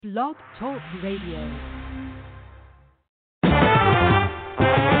Blog Talk Radio.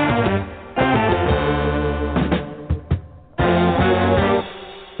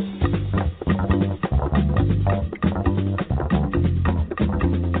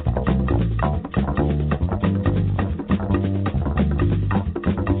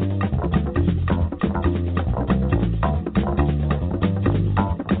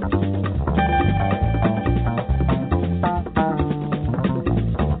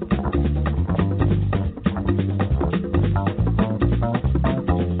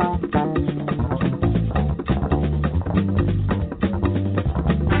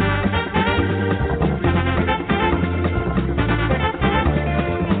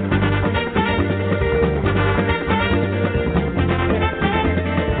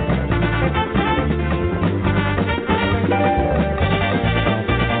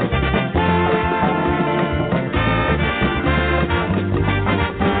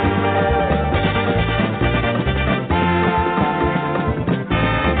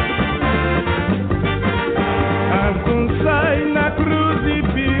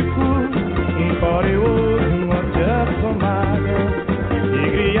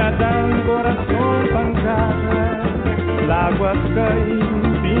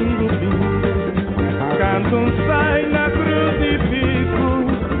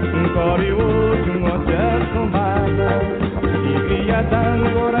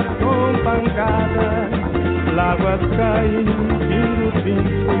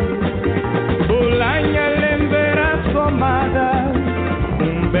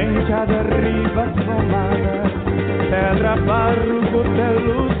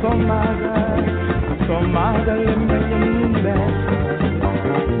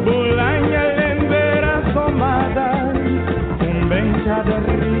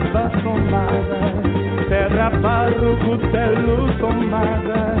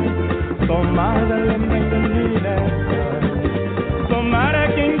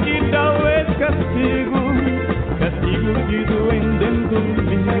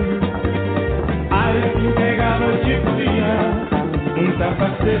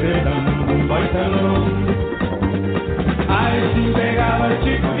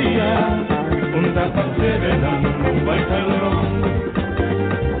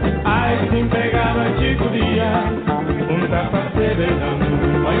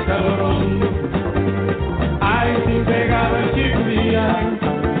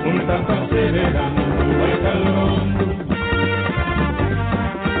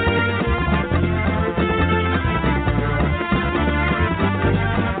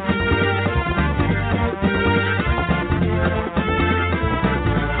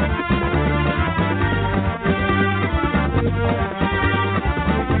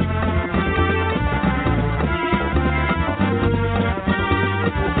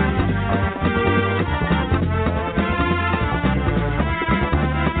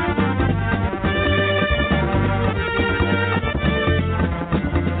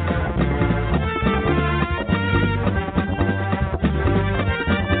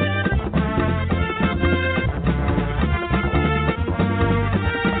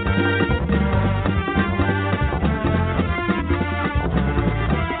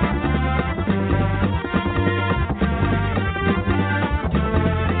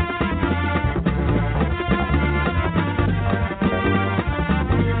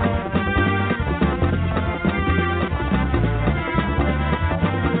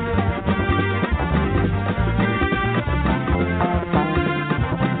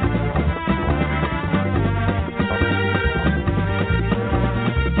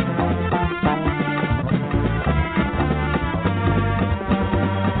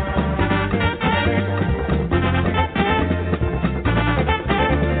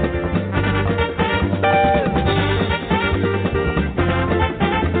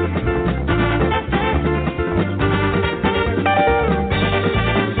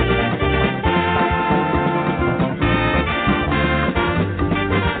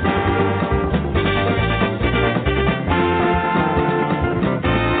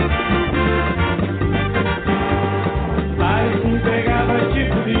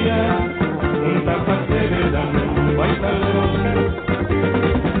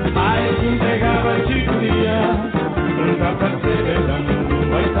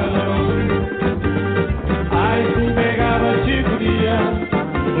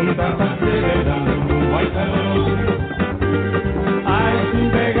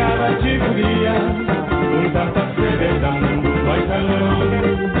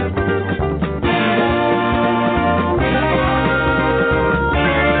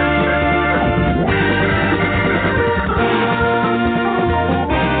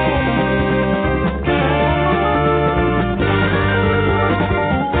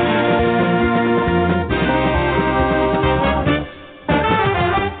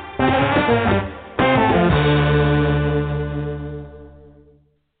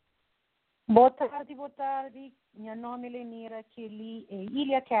 Boa tarde, boa tarde. Meu nome é Lenira, que li é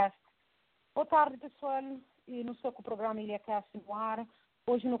Ilha Cast. Boa tarde, pessoal. E não estou com o programa Ilha Cast no ar.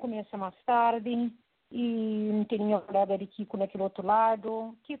 Hoje não começa mais tarde. E não tenho a colega de Kiko naquele outro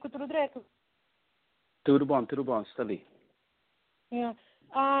lado. Kiko, tudo direito? Tudo bom, está ali. Yeah.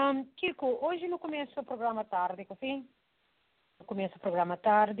 Kiko, hoje não começa o programa tarde, assim? Não começa o programa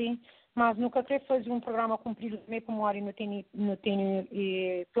tarde, mas nunca queria fazer um programa comprido também como hora e não tenho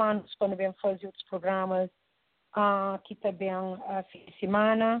planos quando vem fazer outros programas que também fim de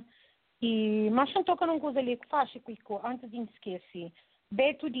semana. Mas não toca numa coisa ali que faz, Kiko, antes de me esquecer.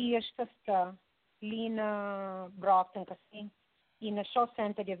 Beto Dias está ali na Brockton, assim, e na Show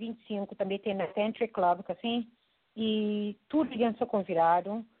Center, dia 25, também tem na Country Club, assim, e tudo já são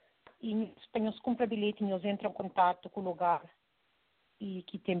convidados, e nós compra bilhete, nós entramos em contato com o lugar e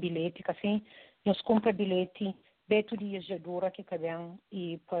que tem bilhete, assim, nós compra bilhete, Beto Dias de Dura, que também,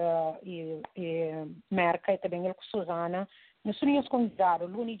 e Merca, e também ele com Susana, nós somos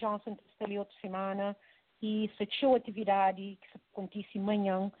convidados, Looney Johnson está ali outra semana, e se tinha atividade que acontece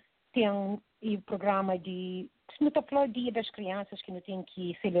amanhã, tem o programa de, se não está falando dia das crianças que não tem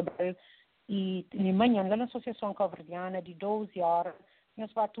que celebrar, e amanhã lá na Associação Calverdiana, de 12 horas,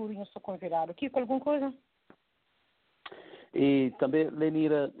 nós vamos tudo e nós estou convidado. Kiko, alguma coisa? E também,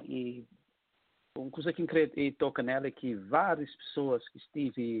 Lenira, e uma coisa que eu toca nela é que várias pessoas que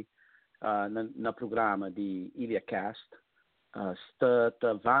estive no programa de Ilha Cast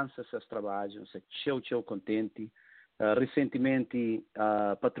avançam seus trabalhos, estou contente. Recentemente,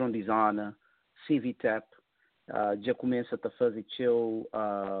 a patrão de zona, CVTAP, já começa a fazer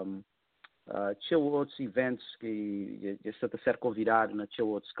outros eventos que já está a ser convidado na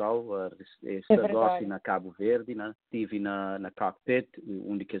outros escola, este negócio na Cabo Verde, estive na Cockpit,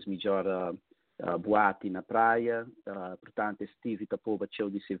 onde que é melhor boate na praia, portanto estive a pôr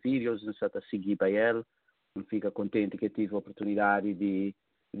de vídeos, não está a seguir para ele, não fica contente que tive a oportunidade de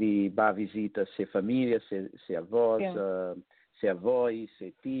visitar ser família, ser avós, ser avós,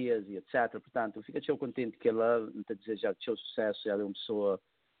 ser tias e etc. Portanto, eu fico contente que ela está desejando seu sucesso, ela é uma pessoa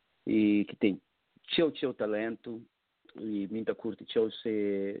e que tem seu talento e muita curte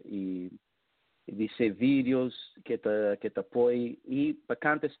e de ser vídeos que te apoia e para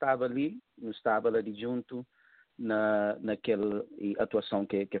quem estava ali, não estava ali junto naquela atuação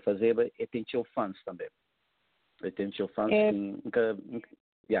que fazia, e tem seu fãs também. Eu tenho seu fãs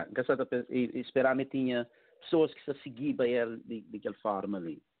que esperar me tinha pessoas que se seguiam ele de aquela forma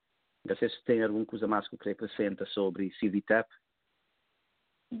ali. Não sei se tem alguma coisa mais que queria acrescentar sobre CVTAP.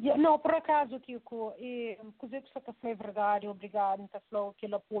 Não, por acaso, Kiko, coisa que você foi verdade, obrigado, então falou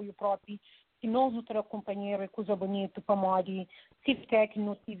aquele apoio próprio, que nós, outra companheira, coisa bonita, para modo, CVTAP,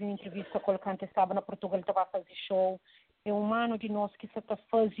 não tive uma entrevista com ele quando estava na Portugal, estava a fazer show, é um ano de nós que está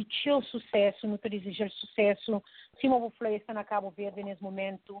fazendo seu sucesso, não está desejar sucesso, se uma flor está na Cabo Verde nesse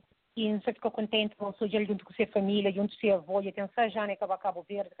momento, e não se fica contente com o seu dia junto com sua família, junto com sua avó, e tem já né, Cabo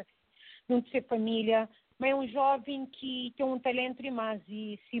Verde, junto com sua família, mas é um jovem que tem um talento demais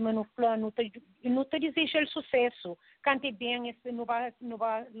e cima no plano, não está desejando sucesso, canta bem, não vai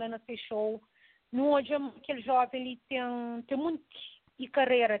lá no seu show, não hoje aquele jovem ele tem muito de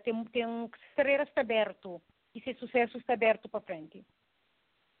carreira, tem carreira está aberto. E se sucesso está aberto para frente.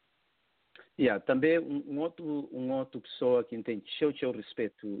 Também um outro pessoa que tem seu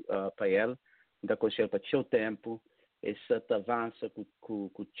respeito para ele, da consciência para seu tempo, essa avança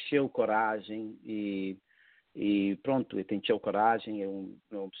com seu coragem e pronto, ele tem seu coragem, é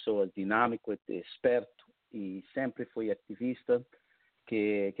uma pessoa dinâmica, é esperto e sempre foi ativista,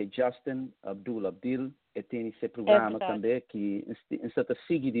 que Justin Abdul, e tem esse programa também que está a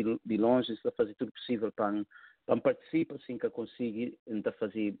seguir de longe, está a fazer tudo possível para participar, assim que consiga,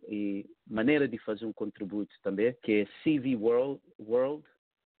 fazer maneira de fazer um contributo também, que é CV World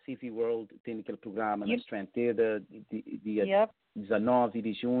tem aquele programa na Estrangeira, dia 19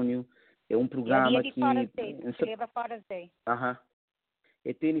 de junho, é um programa que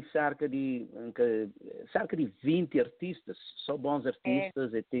e tem cerca de 20 artistas, só bons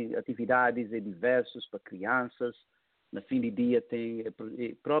artistas, e tem atividades diversas para crianças. No fim do dia tem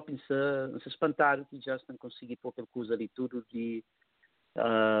próprio se espantar que já estão conseguindo qualquer coisa ali tudo que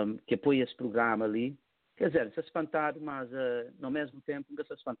apoia esse programa ali. Quer dizer, se espantar, mas no mesmo tempo nunca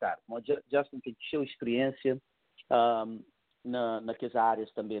se espantar. Mas já estão tendo sua experiência naquelas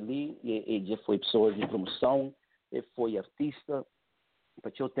áreas também ali, e já foi pessoa de promoção, e foi artista,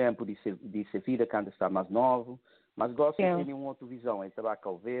 para o tempo de ser vida quando está mais novo, mas gosta de ter uma outra visão, ele está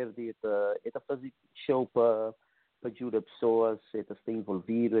Cabo Verde, ele fazer show para ajudar pessoas, ele está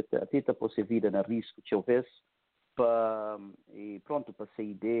envolvido, até está por ser vida na risco, talvez, e pronto, para essa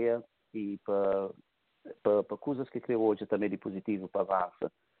ideia e para coisas que creio hoje também de positivo para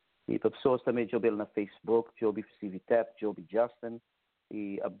avançar. E para pessoas também, Job na Facebook, Job Civitep, Job Justin,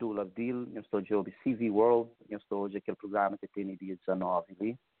 e Abdul Abdil, eu estou Job CV World, eu estou hoje aquele programa que tem dia 19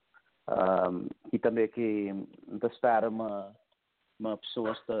 ali. E também que espera uma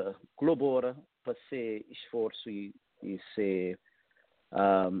pessoa que colabora para ser esforço e ser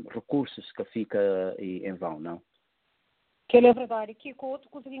recursos que fica em vão, não? Que é verdade. Que outra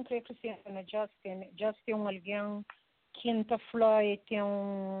coisa que eu queria acrescentar na Justin é alguém que está falando e tem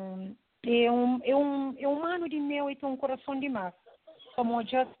é um mano de meu e tem um coração de mar. Como o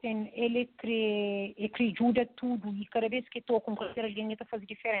Justin, ele ajuda tudo e cada vez que estou com qualquer alguém ele faz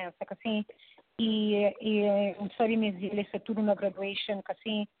diferença, assim. E sabe mesmo, ele está tudo na graduation,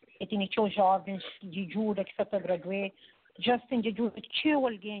 assim, e tem os jovens de ajuda que está para graduar. Justin de ajuda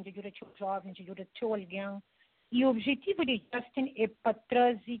alguém, de ajuda jovens, de ajuda alguém. E o objetivo de Justin é para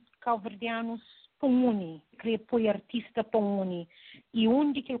trazer calverdianos para o Undi, querer pôr artista para o Undi. E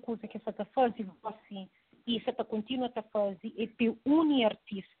onde que coisa que você está fazendo, assim, e você está continuando a fazer, é para unir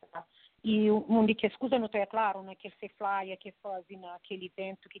artista. E onde que as coisas não estão claro, naquele flyer que faz naquele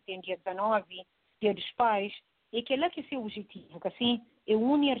evento que tem dia 19, Dia dos Pais, é que é lá que é o objetivo, assim, é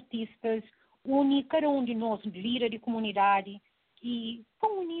unir artistas, unir cada um de nós, líder de comunidade, e para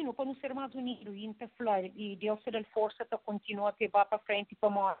unir, para não ser mais unido, e então falar, e Deus se dá força para continuar a levar para frente e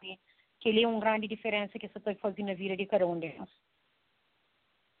para morrer, que ele é uma grande diferença que você está fazendo na vida de cada um de nós.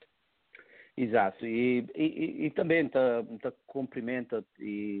 Exato, e também cumprimenta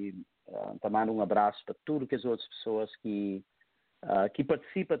e manda um abraço para tudo que as outras pessoas que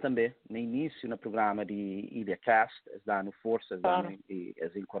participam também no início no programa de Ilha Cast, as dando força,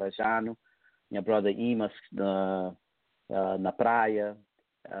 as encorajando. Minha brother Imas na praia,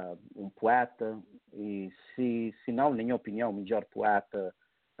 um poeta, e se não, na minha opinião, o melhor poeta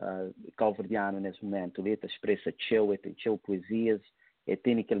calverdiano nesse momento, ele expressa teu poesias, e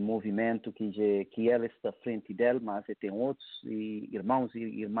tem aquele movimento que ele está à frente dele, mas tem outros irmãos e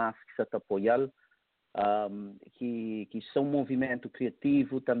irmãs que estão apoiando, que são um movimento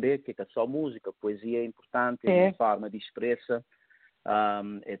criativo também, que é só música, poesia é importante, é uma forma de expressar,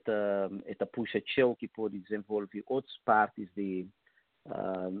 puxa teu que pode desenvolver outras partes de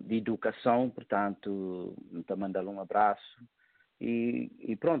educação, portanto, te mandar um abraço.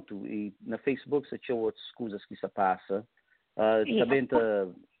 E pronto, e na Facebook se tinha outras coisas que se passa.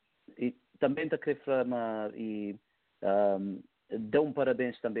 Também está querendo falar e dá um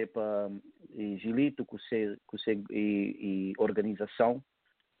parabéns também para Gilito e organização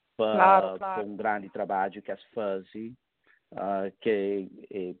para um grande trabalho que as fazem, que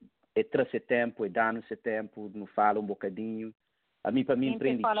é trazer tempo, é dar-nos tempo, nos fala um bocadinho. Para mim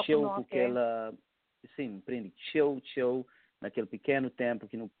prende show porque ela prende show naquele pequeno tempo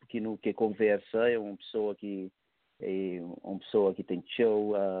que conversa, é uma pessoa que tem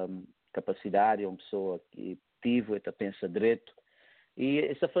show capacidade, é uma pessoa que ativa, pensa direito, e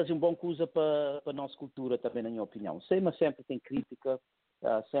isso faz uma boa coisa para a nossa cultura também, na minha opinião. Sei, mas sempre tem crítica,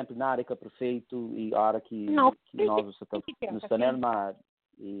 sempre na área que é perfeito, e a hora que nós nos estamos, mas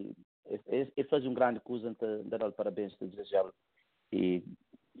faz uma grande coisa, dar parabéns, desejar e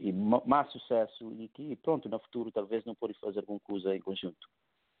mais sucesso, e que pronto, no futuro talvez não pode fazer alguma coisa em conjunto.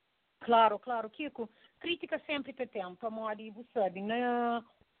 Claro, Kiko. Crítica sempre tem tempo, amor, e você sabe,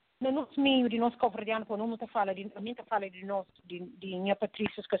 no nosso meio de nós calverdianos, quando não fala de nós, de minha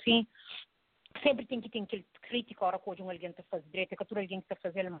Patrícia, que assim, sempre tem que ter crítica, ora pode alguém está fazendo direito, que alguém está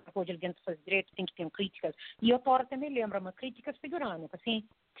fazendo, pode alguém está fazendo direito, tem que ter críticas. E eu também lembro, mas críticas figurando, assim,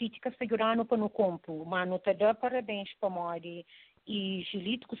 críticas figurando para no campo, mas não te dá parabéns para amor, e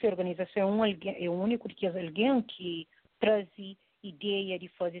Gilito, que a organização é o único que é alguém que traz ideia de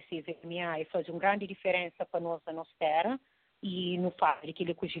fazer CVMA e fazer uma grande diferença para nós na nossa terra, e no fato de que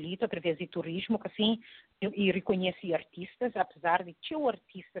ele cogilita através do turismo, que assim, e reconhece artistas, apesar de ter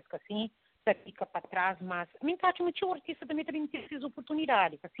artistas que assim, fica para trás, mas a mim tá tinha um artista também tem essa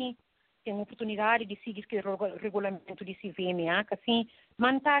oportunidade, que assim, tem uma oportunidade de seguir o regulamento de CVMA, que assim,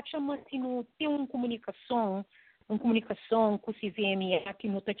 mas tá assim, não tem uma comunicação com o CVMA que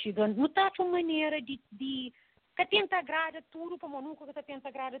não está chegando, não está uma maneira de que tenta agradar tudo, como nunca que tenta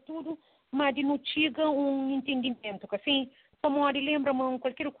agradar tudo, mas de não chega um entendimento, que assim, como lembra-me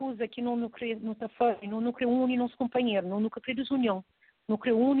qualquer coisa que não está fazendo, não une nos companheiros, não cria desunião, não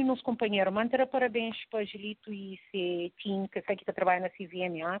une nos companheiros. Manter parabéns para Gilito e esse time que está trabalhando na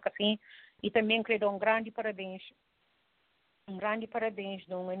CVMA, que assim, e também quero dar um grande parabéns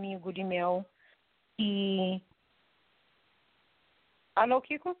de um amigo de meu, e... Alô,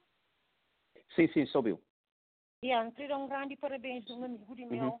 Kiko? Sim, subiu. Queria um grande parabéns a um amigo de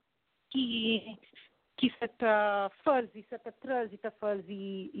meu que se faz, se traz,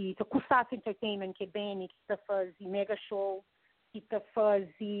 e custasse entertainment que é bem, que se faz mega show, que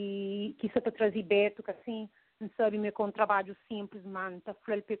se traz Beto, que assim, não sabe, me com um trabalho simples, man, tá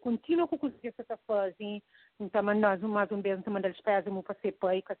falando que continua com o que se faz, então nós mais um beijo, mandar despesa, para ser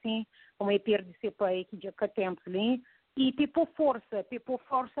pai, que assim, como é perder ser pai, que já que tempo ali, e tipo força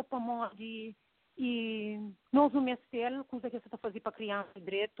para nós e nós o mestre, coisa que se está fazendo para criança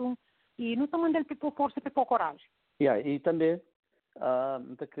direito, e não está mandando por força, por coragem. E também,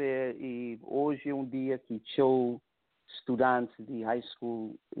 e hoje é um dia que show estudantes de high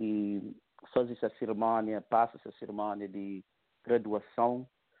school e faz essa cerimônia, passa essa cerimônia de graduação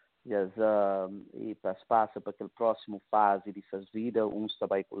e passa para aquele próximo fase de suas vidas. Uns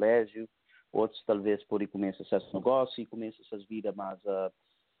trabalham em colégio, outros talvez podem começar seus negócios e começam suas vidas mais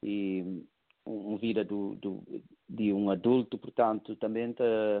uma vida de um adulto. Portanto, também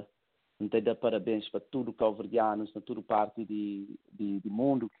te dá parabéns para tudo calverdianos, na toda parte do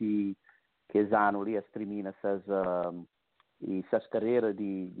mundo que esse ano ali termina essas carreiras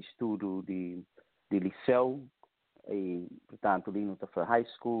de estudo de liceu, e portanto ali não está para high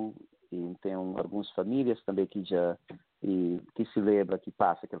school, e tem algumas famílias também que celebra, que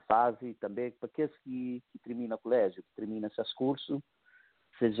passa aquela fase, e também para aqueles que terminam o colégio, que terminam esses cursos,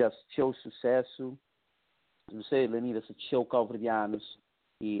 seja show sucesso, não sei, Lenira, se show calverdianos,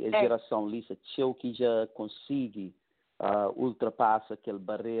 e a geração ali, se show que já consegue ultrapassa aquela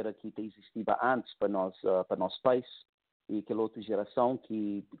barreira que existia antes para nós pais, e aquela outra geração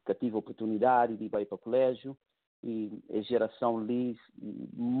que teve a oportunidade de ir para o colégio, e a geração ali,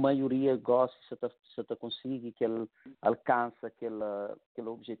 a maioria gosta, se consegue, que ele alcança aquele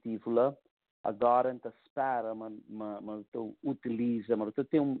objetivo lá. Agora, então, espera, mas utiliza, mas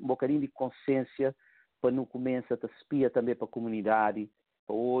tem um bocadinho de consciência para não começar a espia também para a comunidade,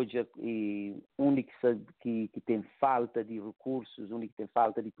 para hoje, e onde que tem falta de recursos, onde que tem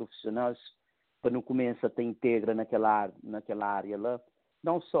falta de profissionais, para não começar a ter integra naquela área lá,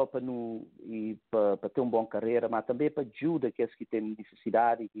 não só para ter uma boa carreira, mas também para ajuda aqueles que têm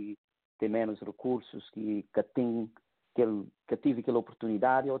necessidade, que têm menos recursos, que tive aquela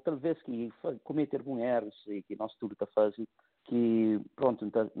oportunidade, ou talvez que comete algum erro, que nós tudo está fazendo, que pronto,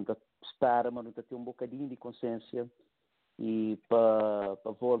 não espera, mas não tem um bocadinho de consciência, e para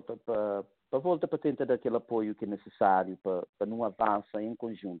volta para tentar dar aquele apoio que é necessário para não avançar em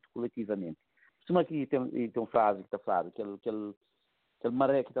conjunto, coletivamente. Como aqui tem uma frase que está falando, aquele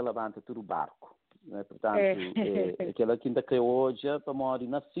maré que está levanta todo o barco, né? Portanto, aquela que ainda criou hoje, para morar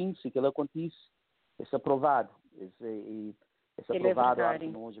na fim, se aquilo acontece, é aprovado. É aprovado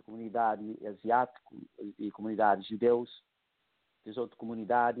hoje a comunidade asiática e a comunidade judeus, as outras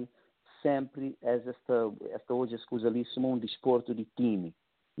comunidades, sempre esta hoje as coisas ali são um desporto de time,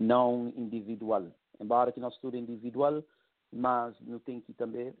 não individual. Embora que nós tudo individual, mas não tem que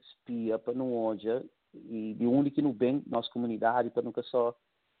também espia para não hoje e de onde que não vem nossa comunidade, para nunca só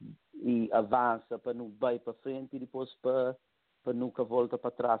e avança, para não vai para frente e depois para nunca volta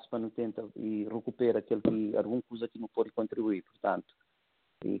para trás, para não tentar e recupera alguma coisa que não pode contribuir. Portanto,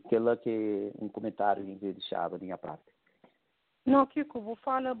 e aquela que é um comentário em vez de chave da minha parte. Não, Kiko, vou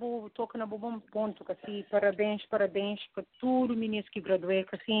falar, vou tocar no bom ponto, que assim, parabéns para todo menino que graduou,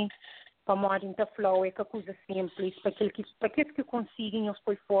 que assim, para morar em flow, é que coisa simples, para aqueles que conseguem, eles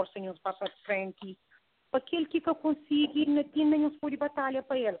põem força, eles vão para frente, para aquele que consegue, não tem eles põem batalha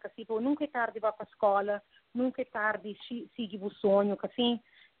para ele, que assim, nunca é tarde ir para a escola, nunca é tarde seguir o sonho, que assim,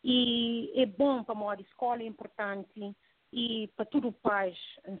 e é bom para morar, a escola é importante, e para todo o pais,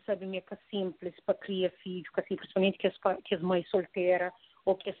 não sabe, que é simples, para criar filhos, que assim, principalmente que as mães solteiras,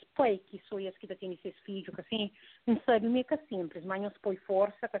 ou que as pai que são as que têm esses filhos, que assim, não sabe, que é simples, mas nós põe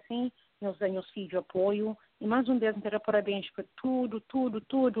força, que assim, nós damos os filhos apoio, e mais um vez, ter parabéns para tudo,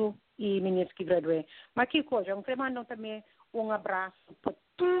 e meninos que graduem. Mas que coisa, eu quero mandar também um abraço para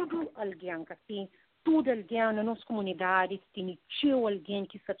todo alguém, que assim, tudo alguém na nossa comunidade, tem alguém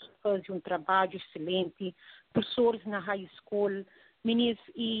que faz um trabalho excelente, professores na high school, meninos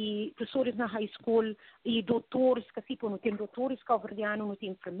e professores na high school e doutores, que assim, não tem doutores calverdianos, não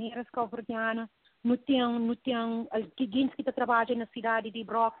tem enfermeiras calverdianas, não tem alguém que trabalha na cidade de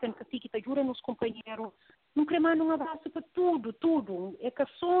Brockton, que assim, que ajuda nos companheiros. Não quero mandar um abraço para tudo. É que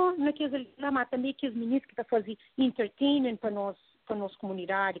só naqueles lá, também que os meninos que fazem entertainment para nossa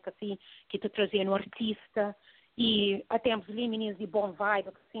comunidade, que assim, que está trazendo artista, e até os meninos de bom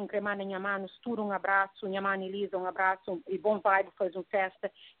vibe, que assim, quero mandar minha mãe, tudo um abraço, minha mãe Elisa, um abraço, e bom vibe faz uma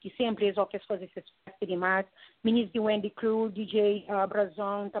festa, que sempre eles que fazem essas festas demais. Meninos de Wendy Crew, DJ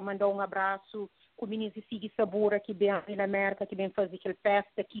Brazão, tá mandou um abraço, comunidade sigue sabor que bem na América, que bem faz aquela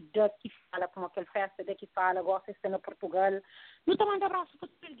festa, que fala como aquela festa, que fala, gosta de estar na Portugal. Não está mandando abraço para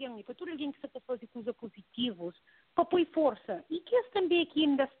todo alguém que está fazendo coisas positivas, para pôr força. E que também aqui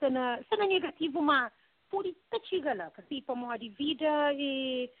ainda está na negativo, mas por isso chega lá, assim, para uma vida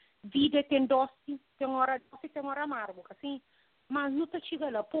tem doce, tem hora amargo, assim. Mas não está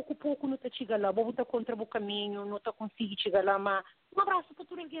chegando lá, pouco não está chegando lá, vou estar contra o caminho, não está conseguindo chegar lá, mas um abraço para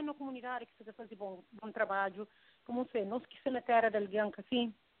todo alguém na comunidade que está fazendo bom trabalho, como sei, nós que estamos na terra de alguém,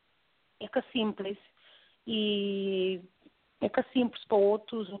 assim, é que é simples, e é que é simples para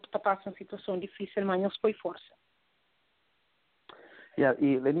outros que estão passando uma situação difícil, mas nós põe força.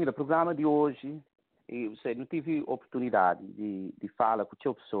 E, Lenira, o programa de hoje, você não tive oportunidade de falar com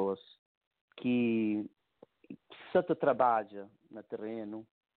as pessoas que se trabalha no terreno,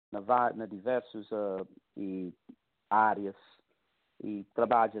 na diversas áreas, e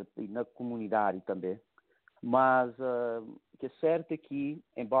trabalha na comunidade também. Mas que é certo que,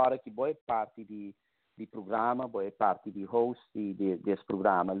 embora que boa parte de programa, boa parte de host desse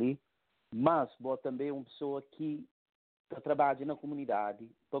programa ali, mas boa também uma pessoa que trabalha na comunidade,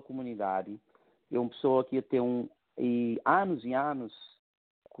 para a comunidade, é uma pessoa que tem anos e anos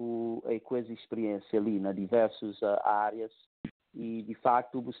com essa experiência ali nas diversas áreas e de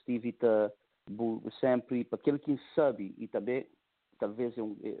facto o estive sempre para aquele que sabe e também talvez é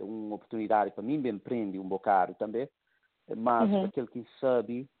uma oportunidade para mim bem empreender um bocado também, mas para aquele que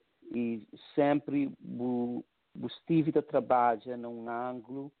sabe e sempre estive a trabalhar num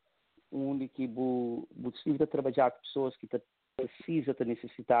ângulo onde que estive a trabalhar com pessoas que precisam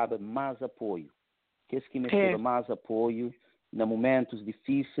necessitar mais apoio, que esse que necessita mais apoio em momentos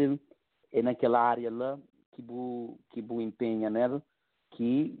difíceis, é naquela área lá que empenha nela,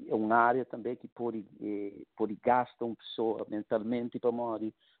 que é uma área também que pode gastar uma pessoa mentalmente para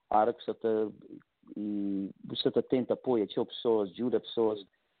morrer. A hora que você tenta apoio a pessoas, ajuda pessoas que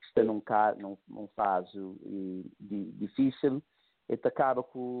estão num fase difícil, e acaba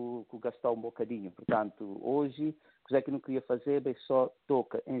com gastar um bocadinho. Portanto, hoje, o que é que não queria fazer, bem só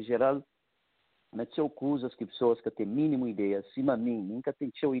toca em geral nas coisas que pessoas que têm mínima ideia, acima de mim, nunca têm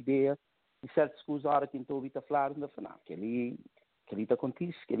ideia de certas coisas, a hora que estou a falar, não falar, que ali está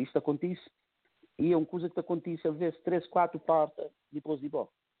acontece, e é uma coisa que acontece, às vezes, 3, 4 partes depois de bom.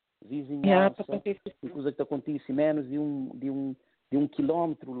 Vizinhança, uma coisa que acontece menos de um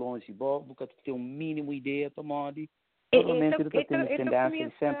quilômetro longe, bom, porque tu tem um mínimo ideia para modo, normalmente ele tem tendência,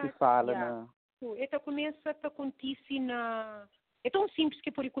 ele sempre fala na... Esta começa a acontecer na... É tão simples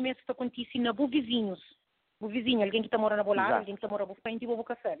que por aí começa a acontecer na boa vizinhos. O vizinho, alguém que está morando na bolada, alguém que está morando na frente e o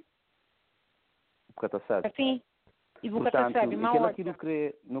boca sabe. Boca sabe. Assim, e boca sabe. Portanto, aquilo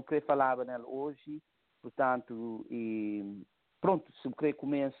que não queria falar nela hoje, portanto, pronto, se o que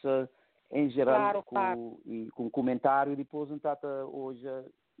começa em geral com comentário, depois não está hoje,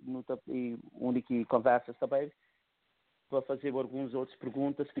 onde que conversa também, para fazer algumas outras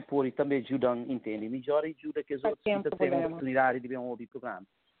perguntas que por também ajudam a entender melhor e ajuda que as outras que têm a oportunidade de ver ouvir o programa.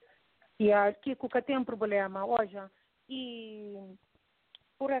 E aqui que tem um problema hoje, e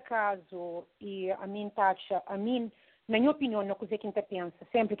por acaso, e a mim, na minha opinião, não coisa que a gente pensa,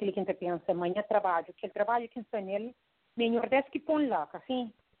 sempre aquele que a gente pensa, amanhã trabalho, que ele trabalho que está nele, melhor desse que põe lá,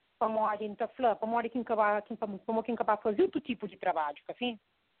 assim, para morar em Tafla, para morar quem acabar fazer outro tipo de trabalho, assim.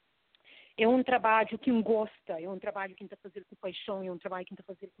 É um trabalho que gosta, é um trabalho que está fazendo com paixão, é um trabalho que está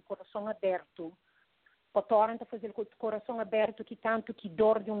fazendo com o coração aberto. O Torrent está fazendo com o coração aberto que tanto que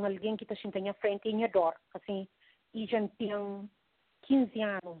dor de alguém que está sentando à frente e dor, assim. E já tem 15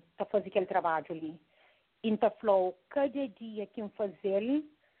 anos para fazer aquele trabalho ali. Então, falou, cada dia que fazer,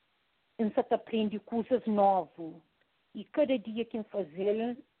 você aprende coisas novas. E cada dia que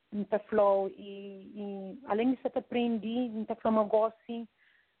fazer, então, falou, e além de você aprender, então, falou, gosto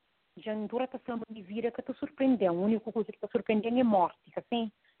já durante a sua vida que te surpreendeu. A única coisa que te surpreendeu é a morte,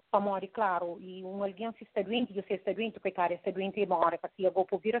 assim. A morte, claro, e alguém se está doente, você está doente, o pecado está doente e morre, assim, eu vou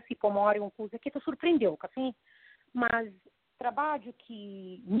vir assim para morrer uma coisa que te surpreendeu, assim. Mas trabalho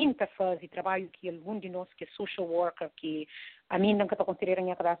que nunca faz, trabalho que algum de nós que é social worker, que a mim nunca estou considerando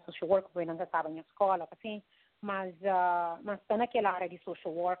a minha social worker, porque nunca estava na escola, assim, mas está naquela área de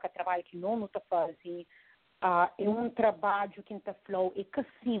social worker, trabalho que não está fazendo, é um trabalho que está falando, é que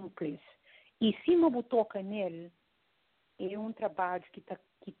simples. E se me toca nele, é um trabalho que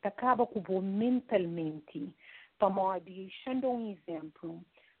acaba com o mentalmente. Para modo, deixando um exemplo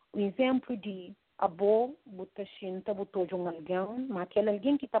de a boa, botou de um alguém, mas aquele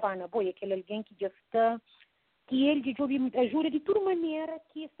alguém que estava na boa, aquele alguém que já está, que ele ajuda de toda maneira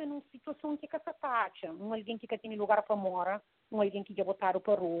que está numa situação que é taxa. Alguém que tem lugar para morar, alguém que já botaram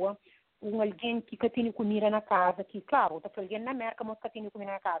para a rua, alguém que tem comida na casa, que, claro, tá alguém na América, mas que tem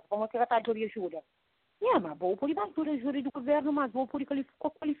comida na casa, como que vai estar de ajuda? Mas vou poder dar ajuda do governo, mas vou poder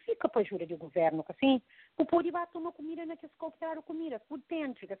qualifica para ajuda do governo, assim. Vou poder dar uma comida na que escolher comida, tudo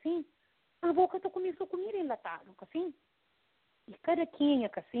dentro, assim. A boca tá comendo comida enlatada, assim. E cada quem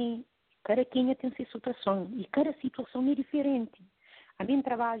tem sua situação, e cada situação é diferente. A minha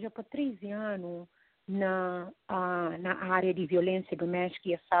trabalha para 13 anos na área de violência doméstica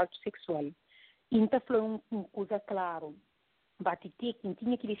e assalto sexual. Então, foi uma coisa claro. Batite, quem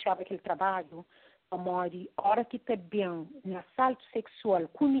tinha que deixar aquele trabalho, a hora que está bem no assalto sexual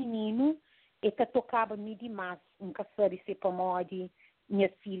com o menino, e que tocava me demais, um caçar se para minha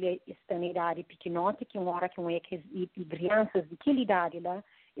filha está na idade pequenota, que uma hora que e crianças de que idade lá,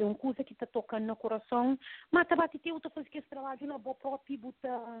 é uma coisa que está tocando no coração, mas está batendo, eu estou fazendo esse trabalho lá, vou próprio,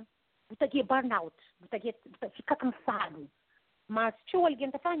 botar burnout, ficar cansado. Mas se alguém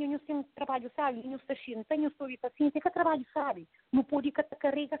está falando, eu tenho trabalho, sabe, eu tenho história assim, tem que trabalho, sabe, não pode que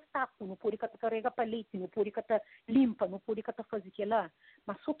carrega saco, não pode que carrega palete, não pode que limpa, não pode que fazer aquilo lá,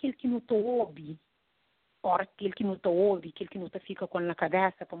 mas só aquele que não está ouve, ora aquele que não está ouve, aquele que não está fica com na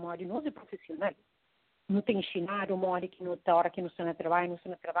cabeça, para uma hora nós é profissional. Não tem ensinado, uma hora que não está, hora que não está no trabalho,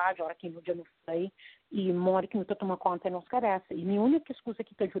 hora que não já não sei, e uma hora que não está tomando conta da nossa cabeça. E a minha única coisa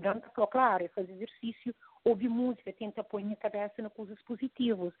que está ajudando, claro, é fazer exercício, ouvir música, tentar pôr minha cabeça nas coisas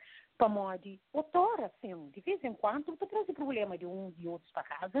positivas, para modo, outra, assim, de vez em quando, tu traz problema de de outros para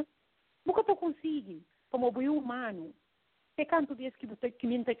casa, nunca tu consegue, como o humano. Você canto vez que você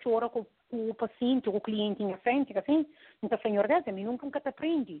comenta chora com o paciente ou o cliente na frente, assim, não está sem orgasmo, nunca te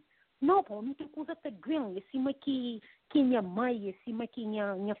aprende. Não, pô, não tem coisa tão grande, acima que minha mãe, acima que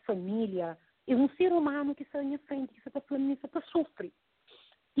minha família. É um ser humano que está na minha frente, que está falando isso, está sofre.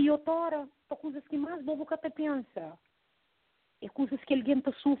 E outra, para coisas que mais bobo que até pensa. É coisas que alguém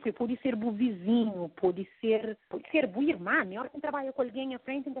está sofre, pode ser o vizinho, pode ser boa irmã, minha hora que trabalha com alguém à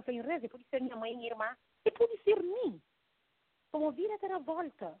frente, não está sem orgasmo, pode ser minha mãe, minha irmã, e pode ser mim. Como vir até a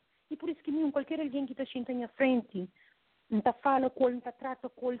volta. E por isso que qualquer alguém que está sentando à frente, não fala com ele, não trata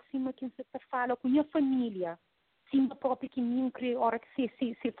com ele, cima que você fala com a minha família, cima próprio que mim, hora que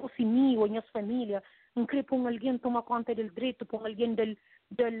se fosse mim ou a minha família, não queria pôr alguém tomar conta do direito, pôr alguém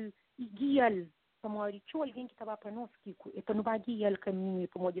del guiar, como tinha alguém que estava para nós, Kiko, e para não vai guiar o caminho,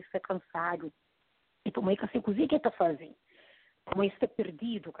 para não estar cansado, e para não que assim, coisa que está fazendo, para não estar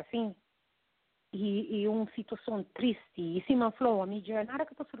perdido, assim. E uma situação triste, e se não falou, a mídia, nada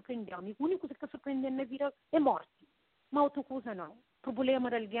que está surpreendendo, a única coisa que está surpreendendo na vida é morte. Mas outra coisa não. Problema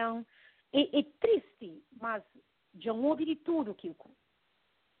de alguém é triste, mas já ouve de tudo, Kiko.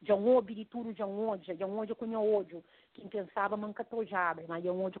 Já ouve de tudo, já ouve com o ódio. Quem pensava, manca tojava, mas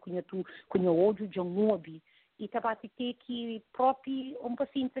já ouve com o ódio, já ouve. E estava a ter que próprio um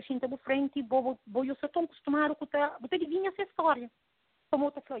paciente se senta de frente e eu sou tão acostumado com você adivinha essa história. Como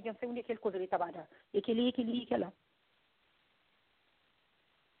outra falou, já sei onde é aquela coisa ali estava. Aquela.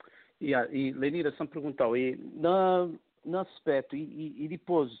 E Lenira, só me perguntou, no aspecto, e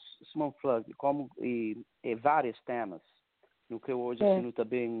depois, se não falar, como vários temas, no que hoje assim,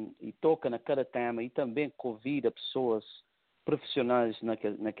 também, e toca na cada tema, e também convida pessoas profissionais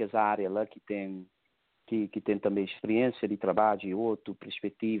naquelas áreas lá que tem também experiência de trabalho e outra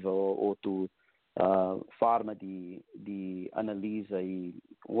perspectiva, outra forma de analisar e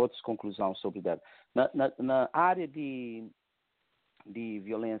outras conclusões sobre isso. Na área de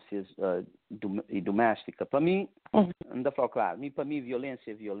violências doméstica, para mim, ainda falo claro, para mim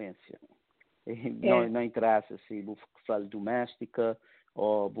violência é violência. Não interessa se vou falar doméstica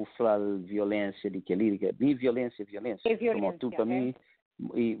ou vou falar violência de que lírica. Minha violência é violência. É violência. Como tu, para mim,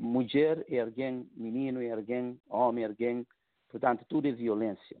 e mulher é alguém, menino é alguém, homem é alguém, portanto, tudo é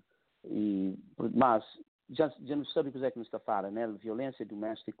violência. Mas já não sabe o que é que nos está falando, né? Violência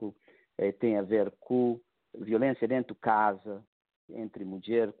doméstica tem a ver com violência dentro de casa, entre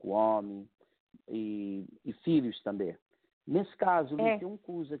mulher com homem e filhos também. Nesse caso, tem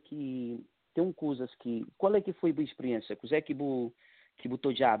coisas que qual é que foi a boa experiência? Qual é que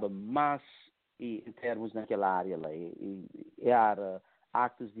botou jaba mais em termos naquela área lá? Era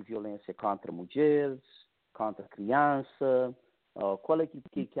atos de violência contra mulheres, contra criança. Qual é que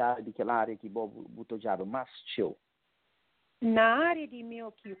daquela área que botou jaba mais show? Na área de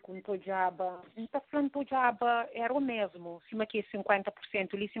meu que com Tojaba, não está falando Tojaba, era o mesmo, cima que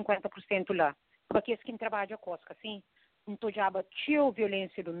 50% ali, 50% lá. Porque quem trabalha com cosca, assim, em Tojaba tinha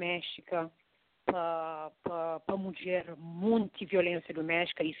violência doméstica, para mulher, muita violência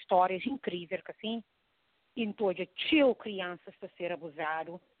doméstica, histórias incríveis, assim. Então, já tinha crianças a ser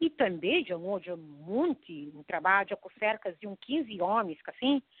abusado e também já hoje muito trabalho com cerca de 15 homens,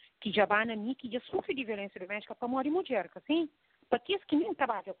 assim, que já vai na mim, que já sofre de violência doméstica para morrer mulher, assim. Porque isso que nem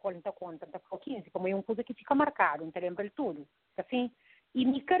trabalha com a conta, da 15, como é uma coisa que fica marcado, não te lembra de tudo, assim. E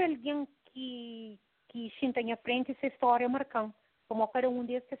me quer alguém que sinta em frente essa história marcante. Como cada um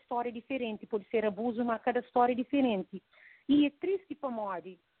dessa história é diferente, pode ser abuso, mas cada história é diferente. E é triste para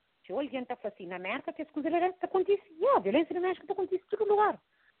morrer. Se alguém está assim, na América, que as coisas acontecem, violência doméstica acontece em todo lugar.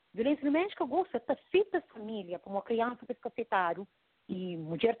 Violência doméstica gosta, está feita a família, como uma criança que fica afetada, e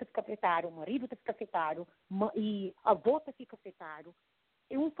mulher que fica afetada, o marido que fica afetado, e a avó que fica afetado.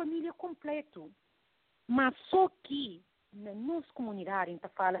 É uma família completa. Mas só que, na nossa comunidade, a gente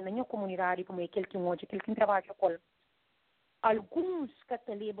fala, na minha comunidade, como é aquele que trabalha com alguns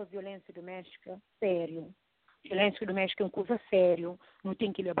que levam violência doméstica sério. Violência doméstica é uma coisa séria, não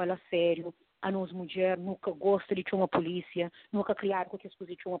tem que levar a sério. A nós mulheres nunca gosta de ter uma polícia, nunca criaram com que as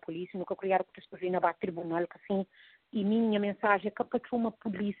coisas de uma polícia, nunca criaram com que as coisas ir na tribunal, assim. E minha mensagem é que para ter uma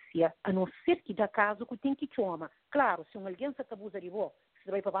polícia, a não ser que dá caso que tem que ter uma. Claro, se alguém se abusa de você, se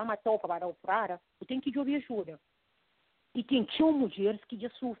vai para matar ou para dar o frara, tem que ouvir ajuda. E tem que ter mulheres que já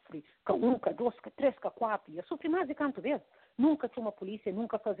sofrem, que um, que dois, que três, que quatro, já sofrem mais de quanto vezes. Nunca tem uma polícia,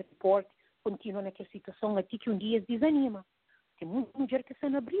 nunca faz reporte, continua naquela situação até que um dia desanima. Tem muita mulher que está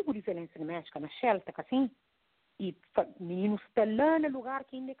no abrigo de violência doméstica, na shelter, assim. E meninos estão lá no lugar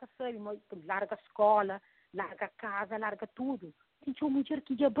que ainda sabe, larga a escola, larga a casa, larga tudo. Tem uma mulher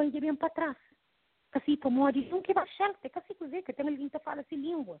que já vai bem para trás. Assim, para morrer, não que vai shelter, assim, que tem alguém que fala essa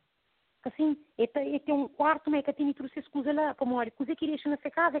língua. Assim, e tem um quarto, mas que tem trouxe coisas lá, para morrer. Coisa que deixa nessa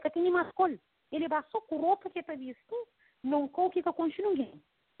casa, que tem uma escola. Ele vai só com roupa que está visto, não com o que continua ninguém.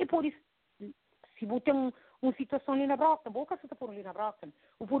 E por isso, se você tem uma situação ali na Brockton, boca você está por ali na Brockton,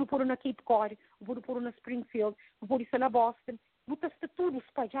 ou por na Cape Cod, ou por na Springfield, ou por isso na Boston, você está tudo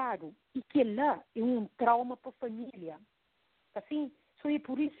espalhado. E que lá é um trauma para a família. Assim, só é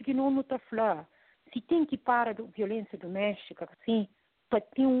por isso que não está falando. Se tem que parar da violência doméstica, assim, para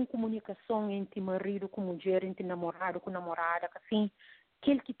ter uma comunicação entre marido com mulher, entre namorado com namorada, assim,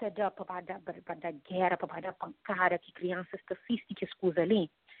 aquele que está dando para dar guerra, para dar pancada, que crianças que assistem que as coisas ali,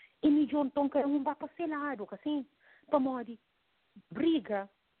 e melhor então que um vai para ser lado, assim, para morrer, briga,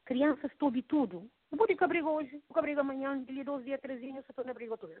 crianças sobre tudo. Eu vou dizer briga hoje, vou briga amanhã, de 12 dias, 13 dias, eu estou na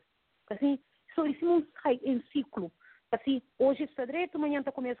briga toda. Assim, só isso não sai em ciclo. Assim, hoje está direito, amanhã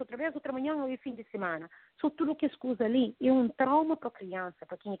está começa outra vez, outra manhã ou é fim de semana. Só tudo que as coisas ali é um trauma para a criança,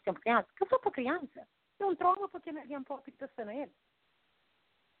 para quem é que tem criança, que só para a criança. É um trauma para quem alguém pode estar na ele.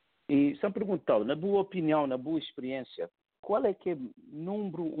 E só perguntar, na boa opinião, na boa experiência, qual é que é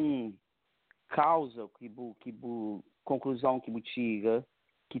número um causa, conclusão que você chega,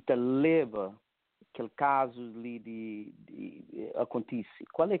 que te leva aquele caso ali de acontece?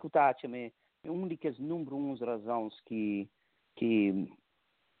 Qual é que você acha é uma das número 1 razões que te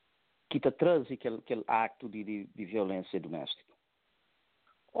traz aquele acto de violência doméstica?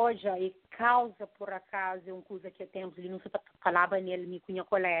 Hoje, e causa, por acaso, é uma coisa que temos ali, não se falava nele com minha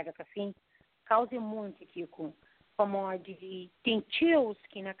colega, assim, causa muito, Kiko, como de, tem tios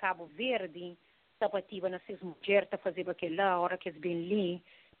que na Cabo Verde, sabativa nas seis mulheres, tá fazendo aquilo lá, a hora que eles bem ali,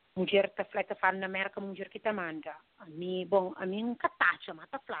 mulher tá fala na América, mulher que tá manda. A mim um catacha, mas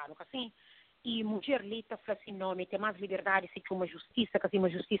tá claro, assim, e mulher ali tá falando assim, não, tem mais liberdade se que uma justiça, que assim, uma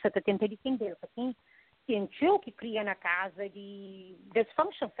justiça tá tentando defender, assim, tem tio que cria na casa de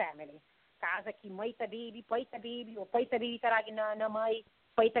dysfunction family, casa que mãe tá baby, pai tá baby, ou pai tá baby tá na mãe,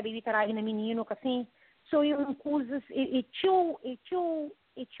 pai tá baby tá na menino, assim, são coisas, tio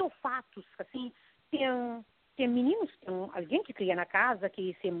fatos, assim, tem meninos, tem alguém que cria na casa,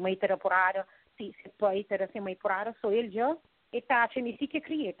 que se mãe tá porada, se pai tá sem mãe porada, só ele já, e tá achando que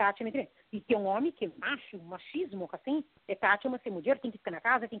cria, tá achando que e tem um homem que é machismo, assim, e tá achando que mulher tem que ficar na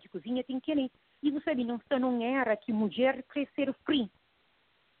casa, tem que cozinhar, tem que ir. E você sabe, não era que mulher crescer free.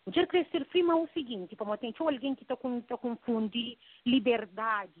 Mulher crescer free, mas é o seguinte, como tem alguém que tá confundindo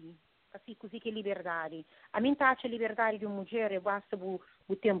liberdade, assim, coisa que é liberdade. A mim tá a liberdade de uma mulher, basta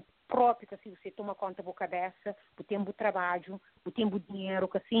o tempo próprio, que assim, você toma conta da cabeça, o tempo do trabalho, o tempo do dinheiro,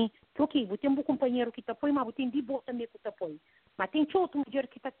 que assim, que ok, o tempo do companheiro que te apoia, mas o tempo de boa também que te apoia. Mas tem outra mulher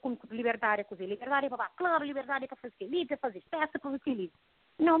que está com liberdade, coisa, liberdade para claro, liberdade para fazer livre, fazer festa, para fazer livre.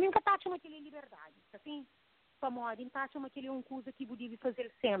 Não, nunca está achando aquele liberdade, assim, para moda, está achando aquele uma coisa que podia fazer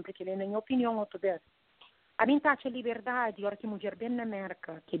sempre, que na minha opinião, outra vez. A mim está a liberdade, a hora que a mulher bem na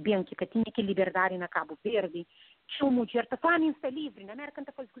América, que bem, que tinha que liberdade na Cabo Verde, tinha uma mulher, está falando está livre, na América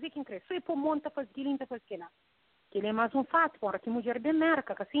está fazendo coisa que cresce, só é para o mundo está fazendo aquilo, está fazendo aquilo. Que ele é mais um fato, a hora que a mulher bem na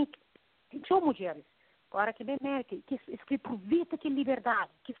América, que assim, tinha mulheres, a hora que bem na América, que aproveita aquela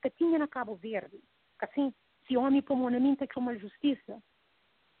liberdade, que tinha na Cabo Verde, que assim, se homem para o mundo, a mim tem que uma justiça.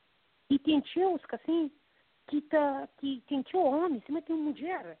 E tem tios, assim, que tem tio homem, se tem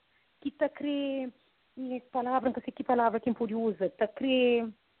mulher, que tá crê, palavra, não sei que palavra quem pode usar, tá crê,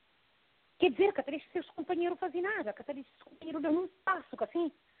 quer dizer, que deixa seus companheiros fazer nada, que deixa seus companheiros dar um passo, assim,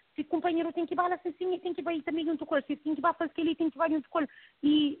 se o companheiro tem que ir lá assim, tem que ir também junto com ele, se tem que ir fazer aquele, tem que ir junto com ele,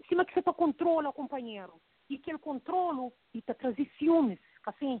 e cima que você tá controla o companheiro, e aquele controlo, e tá trazer ciúmes,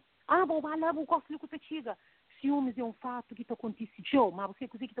 assim, vou lá, vou gosto de que ciúmes é um fato que está acontecendo, mas você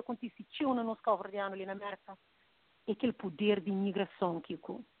coisa que está acontecendo no nosso calvardiano ali na América é aquele poder de imigração,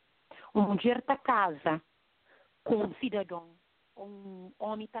 Kiko. Uma mulher está casa com um cidadão, um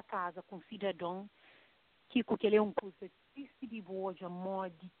homem está casa com um cidadão, Kiko, que ele é uma coisa triste de hoje, a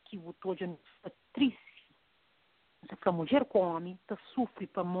moda que o hoje é triste. A mulher com homem está sofre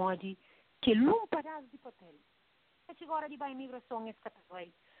para moda que ele não parece de papel. Agora de a imigração é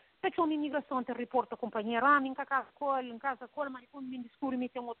escatavai. Perché un'immigrazione ti riporta companheiro, in casa col, ma quando mi discuri mi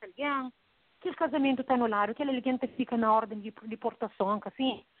tem outro alguém, que o casamento está anulado, que alguém fica na ordem de deportação,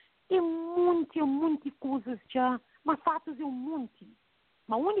 assim. É muitas coisas já, mas fatos é um monte.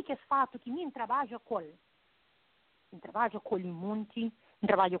 Mas o único fato que mim trabalha com um monte,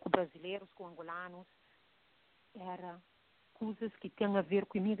 trabalho com brasileiros, com angolanos, era coisas que têm a ver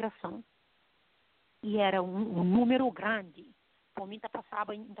com imigração. E era um número grande. Por mim,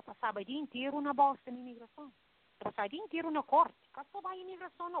 passava o dia inteiro na bolsa de imigração. Passava o dia inteiro na corte. Caso vai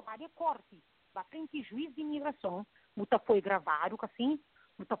imigração, não vai de corte. Vai frente juiz de imigração. Você foi gravado, assim.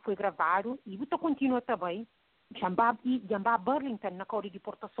 Você foi gravado e você continua também. Jambá Burlington, na corte de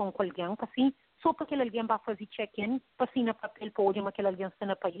deportação com alguém, assim. Só para que alguém vai fazer check-in, para assinar papel para onde aquele alguém está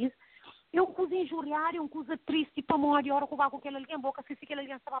no país. É uma coisa injuriada, é uma coisa triste para morrer. A hora que vai com aquele alguém, boca, se aquele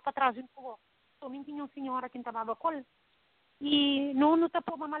alguém estava para trás, somente tinha uma senhora que estava com ele. E não está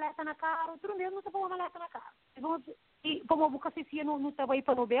pôr uma maleta na cara, outro mesmo não está pôr uma maleta na cara. E como a boca se não estava aí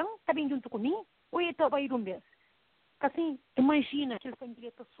para o bem, está bem junto comigo, ou ele estava aí de um vez. Assim, imagina que a família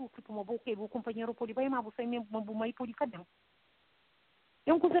está sofrendo por uma boca e o companheiro pode ir, mas você mesmo uma bomba aí pode cadê?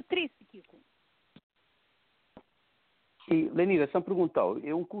 É uma coisa triste, Kiko. E, Lenira, só perguntou,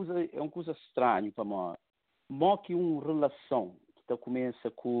 é uma coisa estranha para mim. Mó que uma relação que começa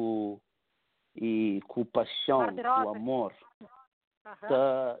com paixão, com amor,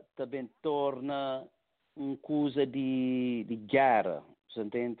 também torna uma coisa de guerra,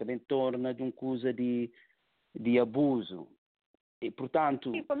 também torna de uma coisa de abuso. E,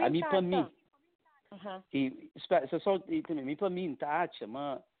 portanto, a mim para mim, para mim, tá,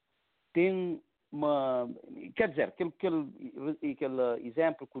 mas tem uma, quer dizer, aquele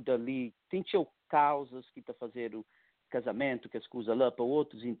exemplo que dali tem causas que está a fazer o casamento, que as coisas lá para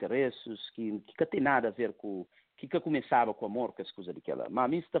outros interesses que tem nada a ver com que começava com amor, que as coisas daquela. Mas a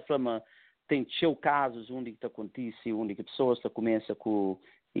mim está falando tem casos onde está acontece, onde que pessoas começa com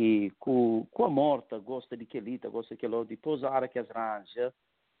amor, gosta de aquele, gosta daquele, depois a hora que as arranja,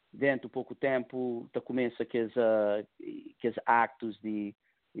 dentro de pouco tempo, começa que os actos de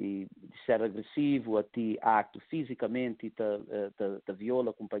ser agressivo, até acto fisicamente, te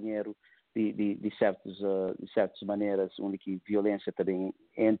viola companheiro de certas maneiras, onde que violência também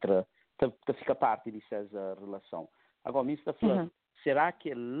entra, fica parte dessa relação. Agora, me está falando, será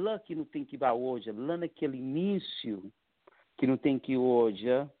que é lá que não tem que ir hoje, lá naquele início que não tem que ir hoje,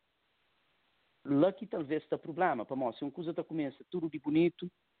 lá que talvez está problema, para nós, se uma coisa começa tudo de bonito,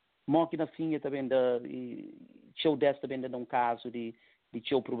 mas que na fim também show dessa também dá um caso de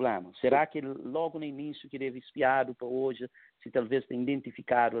seu problema. Será que logo no início que deve espiado para hoje, se talvez tem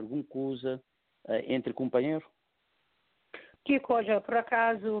identificado alguma coisa entre companheiros? Que coisa, por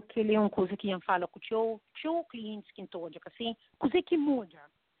acaso, que ele é uma coisa que eu falo com o seu cliente que todo, assim, coisa que muda.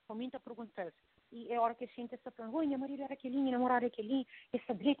 Comente a perguntar. E é a hora que a gente está falando, oi, minha marido era aquele, minha namorada era aquele,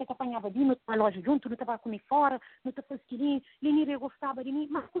 essa direita que apanhava de mim, não estava loja junto, não estava comigo fora, não estava fazendo aquele, Lenira gostava de mim,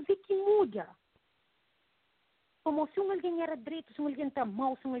 mas coisa que muda. Como se alguém era direito, se alguém está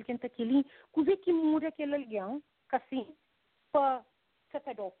mal, se alguém está aquele, coisa que muda aquele alguém, que assim, para você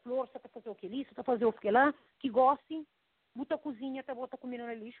pegar o flor, você fazer o que ali, você fazer o que lá, que goste, bota a cozinha, tá bota comida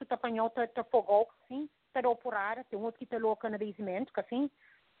no lixo, tá apanhou, tá fogou, assim, tá da porara, tem outro que tá louca no basement, assim,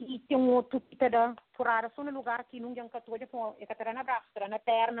 e tem outro que tá da porara só no lugar que ninguém catoja, é que tá na braço, tá na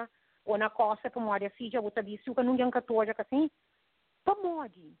perna, ou na costa, para moda a filha, bota bicho, que ninguém catoja, assim, para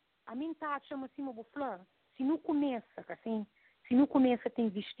mode, a minha tá chama assim, uma buflã, se não começa, assim, se não começa, tem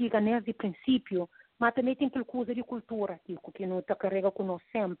investiga, né, de princípio, mas também tem aquela coisa de cultura, que não tá carrega com nós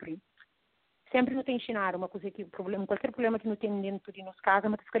sempre. Sempre não tem ensinar uma coisa que qualquer problema que não tem dentro de nossa casa,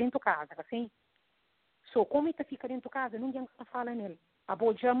 mas fica dentro de casa, assim. Só como está fica dentro de casa, ninguém fala nele. A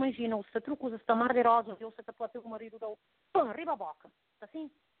boa já imagina, os outras coisas estão marderosos, você está pode ter o marido da pão, arriba a boca,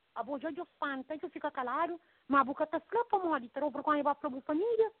 assim. A boa já espanta, já fica calado, mas a boca está flá para modo, para o quando vai para a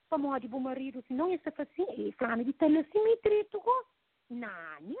família, para modo o marido, se não ia ser assim, e flame de ter assim, me trito, não,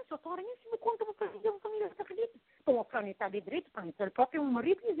 nem só torna, nem se me conta uma família, você acredita? Então, o flame está de direito, para mim, ele próprio é um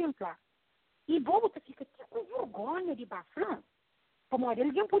marido exemplar. E bobo, tá fica com vergonha de bafão. Como olha,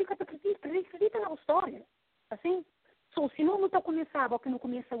 ele vem por isso que acredita na história. Assim, se não está começando, que não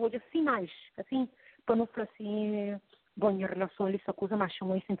começa hoje, sinais, assim, para não falar assim, bom, em relação a essa coisa, mas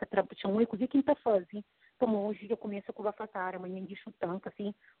chamou isso, chamou coisa que está fazendo. Como hoje eu começo com a fatar, amanhã de chutanca,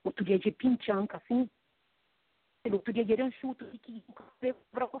 assim, outro dia de pinchanca, assim, outro dia de enxuto, que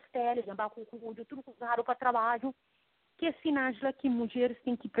para costela, de com o olho, tudo usado para trabalho, que é sinais lá que mulheres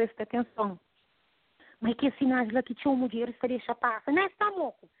têm que prestar atenção. Mas que sinais lá que tinha mulheres que deixa passar. Não está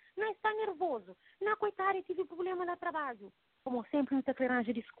louco, não está nervoso, não, coitada, tive problema no trabalho. Como sempre, não está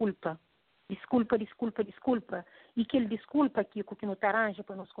arranja desculpa. Desculpa. E que ele desculpa aqui, que não arranja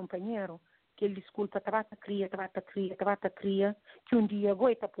para nosso companheiro, que ele desculpa, estava a cria, que um dia,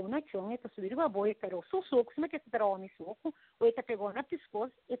 goita pô na chão, eta subiu a boia, pero sou soco, se me quer ser homem soco, ou eta pegou na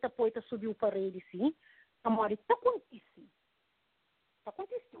pescoço, eta poeta subiu para ele, sim, a mora, está acontecendo.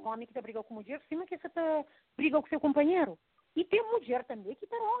 Acontece um homem que está brigando com mulher, cima que você está brigando com seu companheiro. E tem mulher também que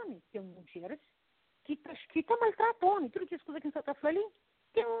está homem. Tem mulheres que tá maltratando homem. Tudo que as coisas que você está falando,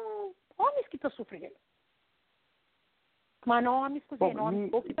 tem homens que estão sofrendo. Mas não homens que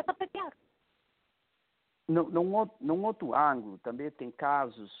estão pequenos. Num outro ângulo, também tem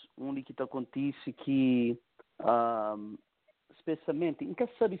casos onde que acontece que, especialmente, não quer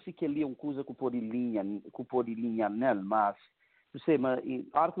saber se que ali é uma coisa que pode linha nele, mas você, mas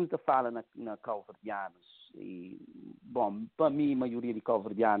a hora que você fala na calverdianos, e, bom, para mim, a maioria de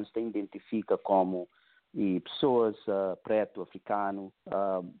calverdianos te identifica como pessoas preto, africano,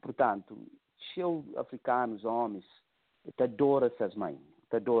 portanto, se africanos, homens, te adora essas mães,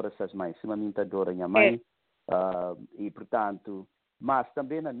 se a mim te adora minha mãe, e, portanto, mas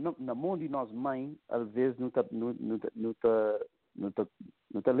também na mão de nós mãe, às vezes, não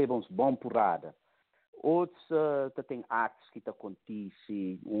te levamos bom porrada. Outros têm atos que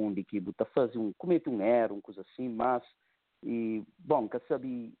acontecem, onde que comete um erro, uma coisa assim, mas, bom, que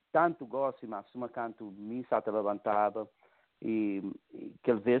sabe, tanto gosto, mas uma canto me está levantada, e que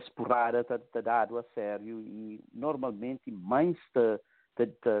às vezes porrada está dado a sério, e normalmente mães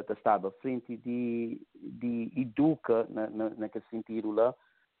estava à frente de educa, naquele sentido lá,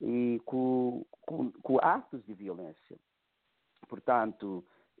 e com atos de violência. Portanto,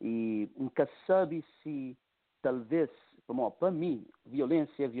 e nunca sabe se, talvez, para mim,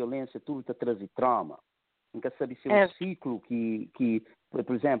 violência, tudo está trazendo trauma. Nunca sabe se é um ciclo que,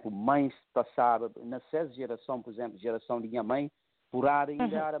 por exemplo, mães passaram, na sexta geração, por exemplo, geração de minha mãe, por área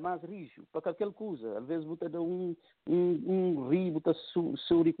ainda era mais rígido, para aquela coisa. Às vezes, você dá um rio, você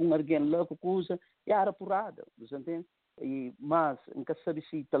suri com alguém lá, coisa, e era porrada, você entende? Mas nunca sabe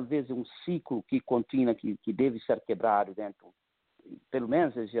se, talvez, é um ciclo que continua, que deve ser quebrado dentro, pelo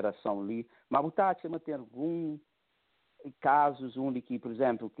menos a geração ali, mas o Tati tem alguns casos onde, que, por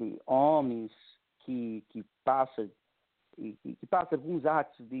exemplo, que homens que passam alguns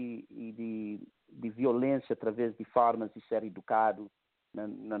atos de violência através de formas de ser educado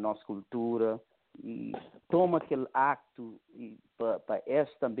na nossa cultura, e toma aquele acto para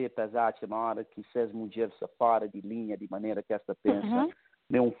esse também pesar uma hora que se as mulheres se fora de linha, de maneira que esta pensa,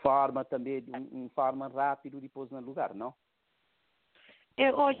 de uma forma também, de uma forma rápida depois no lugar, não?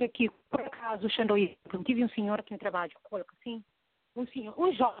 Olha aqui, por acaso, tive um senhor que trabalha com assim,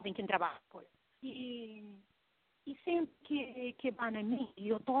 um jovem que trabalha com e sempre que vai na mim,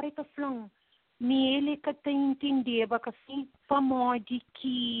 eu estou falando, ele que tem entender, assim, famoso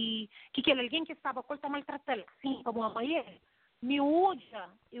que alguém que estava com ele está maltratando, assim, como a mãe,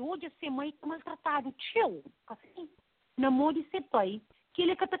 hoje ser mãe está maltratado, tio, assim, na modo de ser pai, que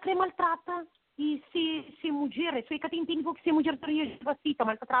ele que está querendo maltrata. E se mulher, isso aí que tem que ser mulher teria assim,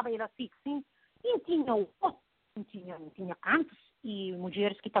 mas que trabalha assim, sim. E tinha cantos e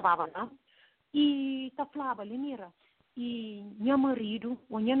mulheres que trabalhavam lá. E falava, Lenira, e meu marido,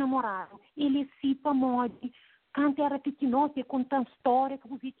 o meu namorado, ele se pamode, quando era pequenote, contando história, que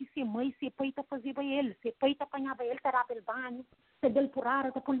você que ser mãe, ser pai, fazia para ele, ser pai, apanhava ele, tirava ele banho, se ele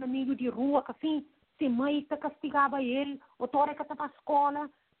porara, pôr no meio de rua, assim, ser mãe, castigava ele, o tora que estava na escola,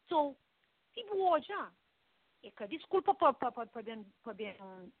 se hoje, desculpa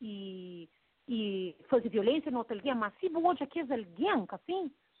e fazer violência no outro alguém, mas se hoje que é alguém,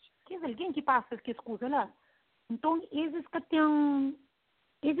 assim, que é alguém que passa que escuta lá, então eles que têm,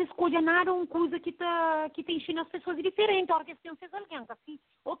 eles escolheram uma coisa que ensina as pessoas diferentes, a hora que eles têm alguém, assim,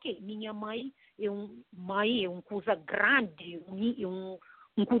 ok, minha mãe é uma coisa grande,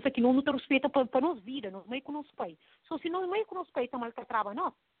 Uma coisa que não te respeita para nós vida, nós meio que nos pai. Se nós meio que nos pai está mal trava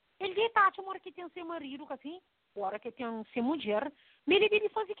nós, ele vê tá, a hora que tem seu marido, assim, a hora que tem sua mulher, mas ele deve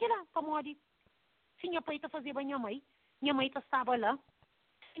fazer aquilo lá, para modo, se minha pai está fazendo bem minha mãe estava lá,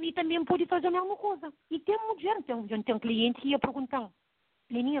 e também pode fazer a mesma coisa. E tem mulher, tem um cliente que ia perguntar,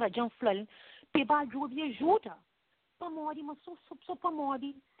 Lenira, já falou, peba ajuda. Para modo, mas só para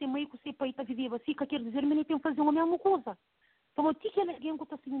modo, tem meio que seu pai está vivendo assim, que quer dizer, mas ele tem que fazer a mesma coisa. Para modo que alguém que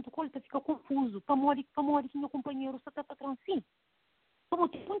está seguindo o colo fica confuso, para modo que meu companheiro está para transi. Para modo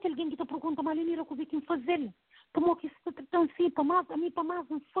que alguém que está perguntando, mas Lenira, o que tem que fazer? Para modo que está tratando assim, para mais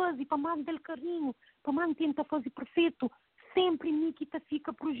não fazer, para mais dar carinho, para mais tenta fazer perfeito, sempre me que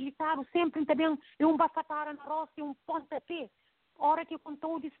fica prejudicado, sempre também é um bafetara na roça, é um pontapé. A hora que eu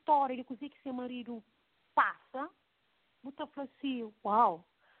contou a história de coisa que seu marido passa, você fala assim, uau,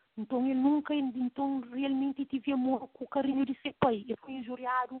 então ele nunca, então realmente tive amor com o carinho de seu pai, ele foi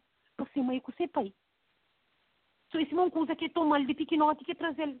injuriado por ser meio com seu pai. Então isso é uma coisa que toma ele de pequenote, que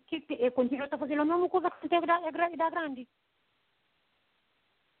traz ele, que continua a fazer a mesma coisa que tem é grande.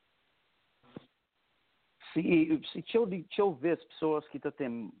 Se eu ver as pessoas que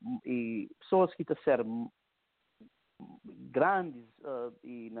têm pessoas que estão ser grandes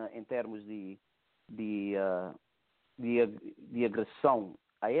em termos de agressão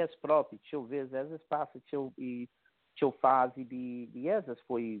a eles próprios, eu vejo essas passas eu fase de essas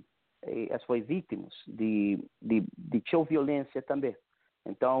foi vítimas de violência também.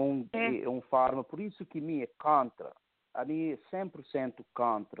 Então é uma forma, por isso que me é contra, a mim é 100%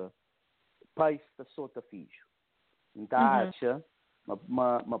 contra pais da sota filho. Então acha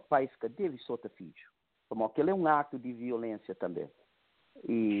uma pais que deve sota filho. Como aquele é um ato de violência também.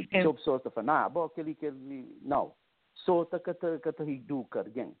 E se a pessoa está falando, não, sota que te educa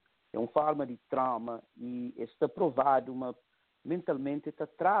alguém. É uma forma de trauma e está provado, mentalmente te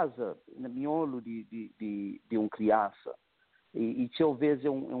atrasa no miolo de uma criança. E talvez é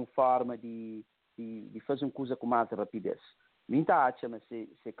uma forma de fazer uma coisa com mais rapidez. Então acha, mas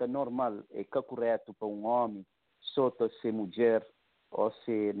se é normal, é que é correto para um homem, sota ser mulher ou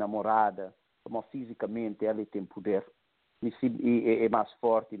ser namorada, como fisicamente ela tem poder, e é mais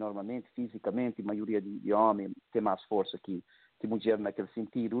forte normalmente, fisicamente, a maioria de homens tem mais força que mulher naquele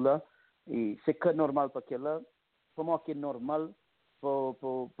sentido lá, e se é normal para aquela, como é que é normal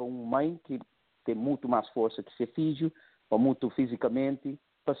para uma mãe que tem muito mais força que seu filho, ou muito fisicamente,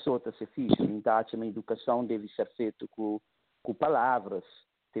 passou a ser filho. Então, a educação deve ser feita com palavras,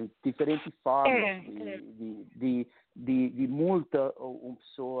 tem diferentes formas de multa uma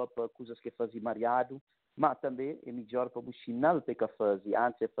pessoa para coisas que faz mariado, mas também é melhor para o sinal que faz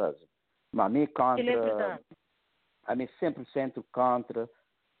antes de fazer. Mas a mim contra, a mim 100% contra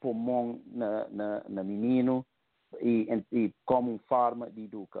pulmão na menino e como forma de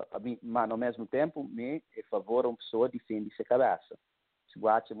educar. Mas ao mesmo tempo, me é favor uma pessoa defende sua cabeça. Se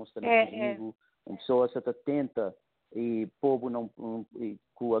você mostra comigo, uma pessoa se tenta e povo não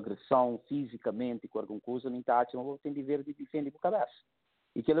com agressão fisicamente com alguma coisa não tem dever de defender com a cabeça.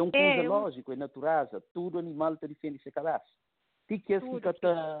 E que é uma coisa lógica, é natural, todo animal te defende sua cabeça. Se que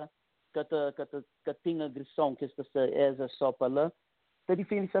tem agressão que essa só para lá, te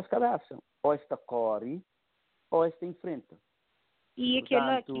defende sua cabeça. Ou está corre, ou está enfrenta. E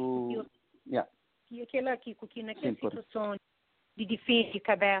aquela aqui, que naquela situação de defesa de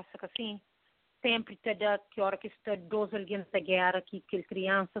cabeça, assim, sempre está que hora que está dois alguém da guerra, que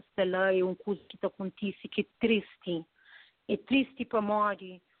criança está lá, é uma coisa que acontece, que é triste. É triste para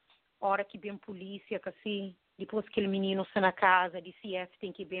morrer, hora que vem polícia, que assim, depois que o menino está na casa, de CF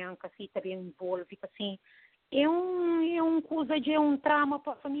tem que vir, que assim, também envolve, que assim, é uma coisa de um trauma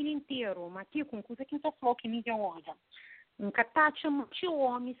para a família inteira, mas aqui com coisa que não falou que ninguém olha. Um catacha muito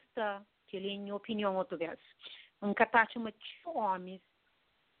homens está, que ele é minha opinião outra vez, um catacha muito homens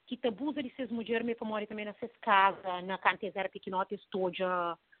que te abusa de seus mulheres, me pomore também nessas casas, na cantezera pequenotes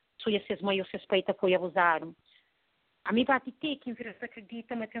toda, só esses mães, esses peitos foi abusaram. A mim bate ter que você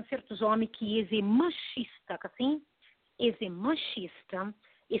acredita, mas tem certos homens que é machista, assim, é machista,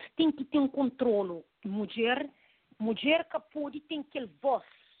 eles têm que ter um controle. Mulher que pode ter aquele voz,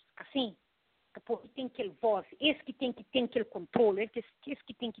 assim, que pode ter aquele voz, esse que tem que ter aquele controle, esse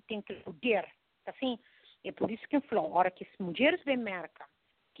que tem que ter aquele poder, assim. É por isso que eu falo, a hora que as mulheres vêm merca,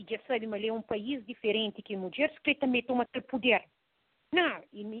 que já sabe, mas é um país diferente, que mulheres que também tomam aquele poder. Não,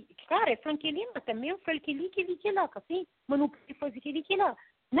 claro, é franquilina também, foi que lá, assim, mas não pode fazer que lá.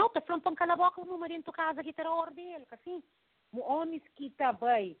 Não, está falando para calar a boca no marido da casa que terá a hora dele, assim. Homens que está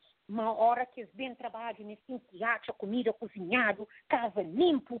bem, uma hora que eles bem trabalham, nesse que acha comida cozinhado, casa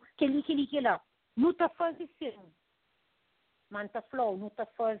limpo, que lá. Não está fazendo assim. manta flow, não está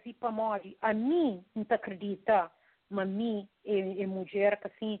fazendo para morrer. A mim, não te acredita, mas a mim é mulher que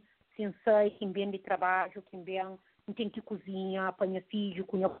assim, sem sei, quem vem de trabalho, quem vem, não tem que cozinhar para minha filho,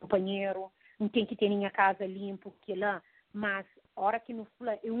 com meu companheiro, não tem que ter minha casa limpa, que lá, mas a hora que não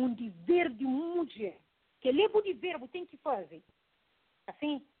fala, é um dever de uma mulher, que ele é o dever, você tem que fazer.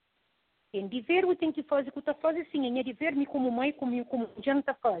 Assim, tem dever, você tem que fazer, que você faz sim, é dever, me como mãe, como mulher, não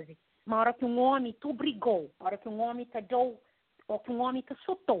está fazendo. Mas a hora que um homem te obrigou, a hora que um homem te deu, ou que um homem te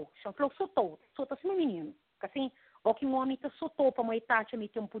soltou, falou soltou assim um menino, assim, ou que um homem te soltou para uma etacha, me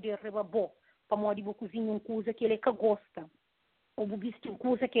tem um poder rebabou, para uma hora cozinhar uma coisa que ele que gosta, ou viste uma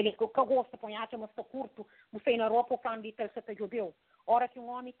coisa que ele que gosta, põe a mas está curto, você na roupa, ou quando ele se te joveu, a hora que um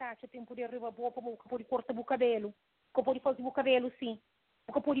homem tem um poder rebabou, para pode cortar o cabelo, que pode fazer o cabelo sim,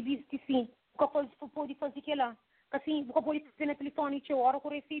 que pode vestir sim, que pode fazer aquilo, assim, que pode fazer no telefone, a hora que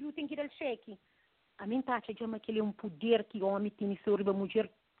o filho tem que dar cheque. A minha taxa de que ele é um poder que o homem tem sobre a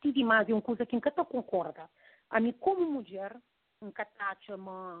mulher, tem demais, é uma coisa que nunca concorda. A mim, como mulher, nunca taxa,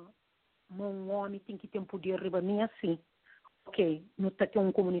 um homem tem que ter um poder sobre a mim assim. Ok, não está tendo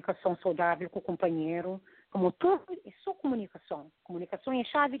uma comunicação saudável com o companheiro, como tudo, é só comunicação. Comunicação é a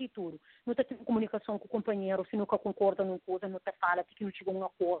chave de tudo. Não está tendo comunicação com o companheiro, se nunca concorda numa coisa, não está fala que não chegou a um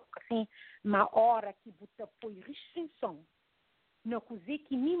acordo, assim, na hora que você põe restrição, na coisa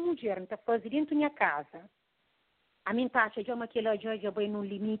que minha mulher está fazendo dentro da minha casa, a minha taxa de uma que ela já vai no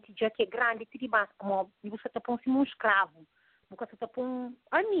limite, já que é grande, tudo mais, como você está pondo um escravo, você está pondo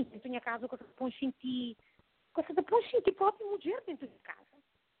a mim dentro da minha casa, você está pondo sentir, você está pondo sentir própria mulher dentro da casa.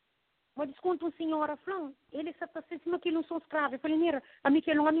 Mas desconto uma senhora, falando, ele está dizendo que não são escravos. Eu falei, Lenira, a mim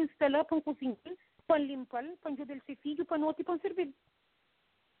que é homem está lá para cozinhar, para limpar, para ajudar ele seu filho, para não ter para servir.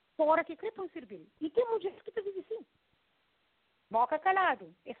 Para hora que quer para servir. E tem mulher que está vivendo assim. Boca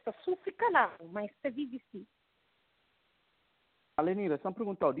calado, está sofre calado, mas está vive sim. Lenira, só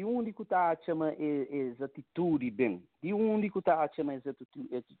perguntar, de onde que está a chama as atitudes bem? De onde que está a chama as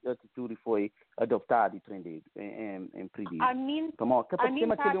atitudes foi adotada e prendida, em prendida? A mim, como que pode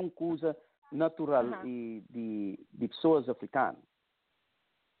ser que é uma coisa natural e de pessoas africanas?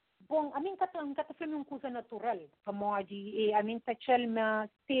 Bom, a mim está falando uma coisa natural, como a mim está falando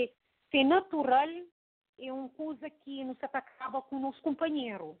se natural é uma coisa que nos acaba com os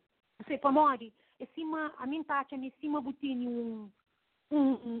companheiros. Você pode, acima, a mim está em cima botando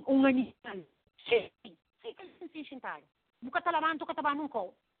um animal. Sim, que se sentar. Nunca está lavando, nunca está lavando um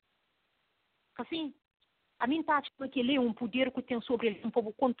colo. Assim, a mim está que ele é um poder que tem sobre ele, um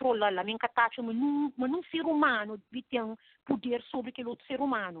pouco controlar. A mim está mas não ser humano tem poder sobre aquele outro ser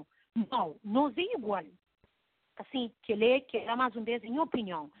humano. Não, nós é igual. Assim, que é mais uma vez, em minha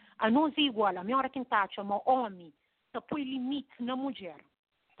opinião, a nós é igual. A minha hora que está chama homem, está põe limite na mulher.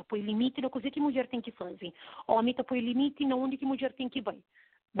 Está põe limite na coisa que a mulher tem que fazer. Homem está põe limite na onde que a mulher tem que ir.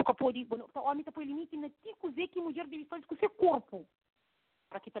 Homem está põe limite na que coisa que a mulher deve fazer com o seu corpo.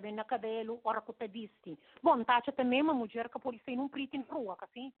 Para que também na cabelo, hora que está viste. Bom, tá também uma mulher que pode sair num preto na rua,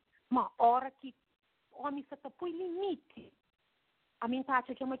 assim. Mas hora que homem está põe limite. A minha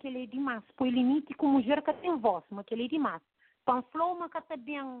taxa que é uma que ele é demais. Põe limite com mulher que tem voz, mas que ele é demais. Panflou uma que está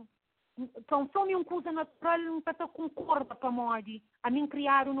bem. Panflou é uma coisa natural, não está concorda para morrer. A mim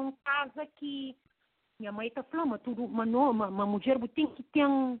criaram numa casa que minha mãe está falando, tudo, uma mulher tem que ter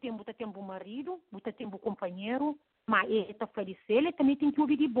um marido, tem um companheiro, mas ele está falecer, ele também tem que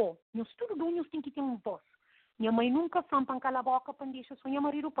ouvir de bom. Nós tudo nós tem que ter um voz. Minha mãe nunca fala para calar a boca para deixar só meu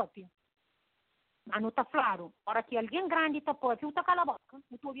marido papi. Mas não está claro. Ora que alguém grande está papi, eu está cala a boca.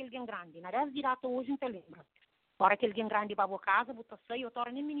 Eu ouvi alguém grande. Na verdade, direto hoje não te lembra. Ora que alguém grande vai para casa, você sai, eu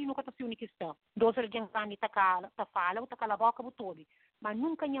torno nem menino que está se único está. Dois alguém grande está fala, eu está cala a boca, você ouve. Mas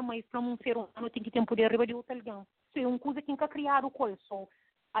nunca minha mãe falou um ser humano tem que ter um poder riba de outro alguém. Isso é uma coisa que nunca criaram o colo.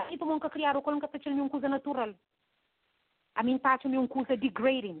 Aí tu nunca criaram o colo, nunca está uma coisa natural. A mim está uma coisa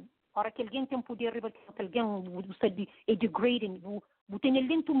degrading. Ora que alguém tem um poder riba de outro alguém, você é degrading. Você tem ele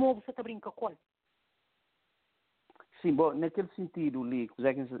dentro do movo, você está brincando com ele. Sim, bom, naquele sentido, Li,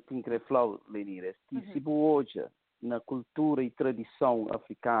 que quem quer falar, Lenira, se hoje, na cultura e tradição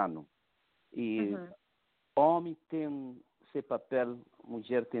africana, e homem tem seu papel,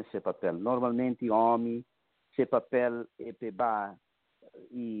 mulher tem seu papel. Normalmente, homem, seu papel é pegar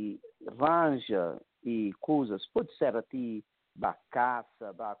e arranja e coisas. Pode ser a ti, para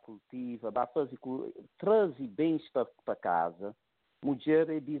caça, para cultiva, para fazer, trazer bens para casa.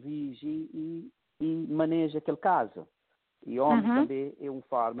 Mulher é dirige e maneja aquela casa. E homem também é uma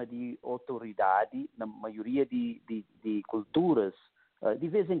forma de autoridade na maioria de culturas. De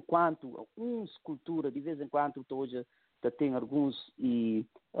vez em quando, culturas, de vez em quando, hoje tem alguns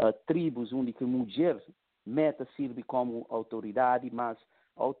tribos onde a mulher meta serve como autoridade, mas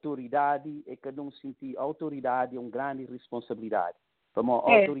autoridade é que não sentir autoridade é uma grande responsabilidade. Como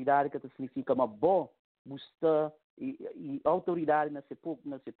autoridade que significa uma boa busca e autoridade nesse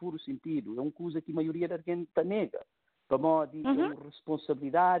puro sentido é uma coisa que a maioria da gente nega. Como é uma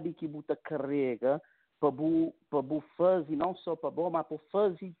responsabilidade que você carrega para fazer não só para bom, mas para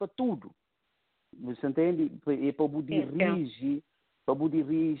fazer para tudo. Você entende? É para dirigir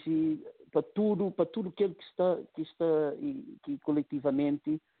para tudo que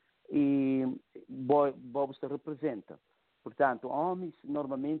coletivamente você representa. Portanto, homens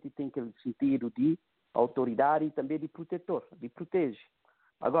normalmente têm aquele sentido de autoridade e também de protetor, de protege.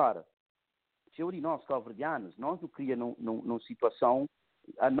 Agora, se eu de nós, calverdianos, nós não criamos numa situação,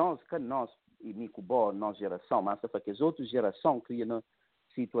 nós, e Nicobo, nossa geração, mas para que as outras gerações criam uma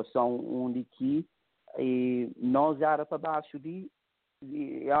situação onde que nós era para baixo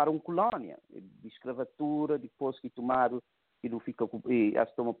era uma colônia de escravatura, depois que tomaram, que não fica,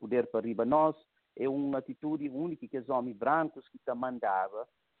 toma poder para riba nós, é uma atitude única que os homens brancos que te mandava,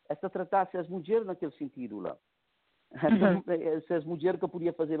 esta tratasse as mulheres naquele sentido lá. Se as mulheres que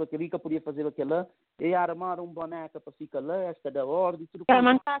podia fazer aquilo, que podia fazer aquilo, e armar uma boneca para ficar lá, esta da ordem, tudo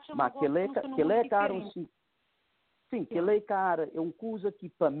mas aquele cara, sim, aquele cara é uma coisa que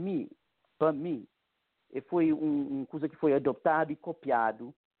para mim, foi uma coisa que foi adoptado e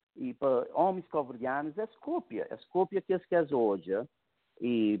copiado, e para homens calverdianos é cópia que as hoje,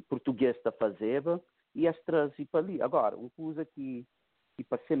 e português está fazendo, e as trazem para ali. Agora, uma coisa que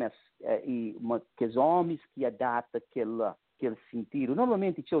parece que os homens que adaptam aquele sentido,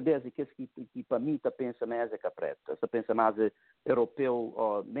 normalmente eu digo que para mim está pensa mais que preto, está pensa mais europeu,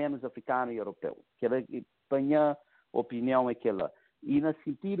 ou menos africano e europeu, que a minha opinião é aquela. E no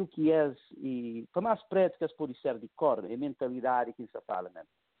sentido que para mais preto que pode ser de cor, é mentalidade que se fala mesmo.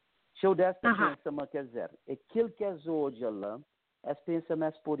 Se eu desta pensa, mas quer dizer, aquilo que as hoje lá, as pensa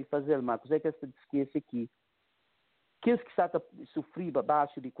mais pode fazer, mas é que se esquece aqui, que está sofrendo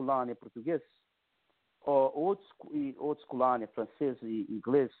abaixo de colônia portuguesa, ou outros colônias francesas e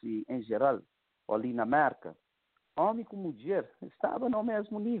inglesas em geral, ou ali na América, homem com mulher estava no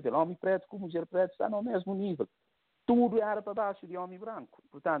mesmo nível, homem preto com mulher preta está no mesmo nível. Tudo era para baixo de homem branco.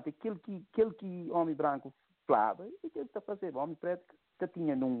 Portanto, aquilo que homem branco falava, é aquilo que está fazendo. Homem preto que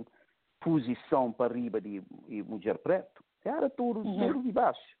tinha uma posição para riba de mulher preto, era tudo de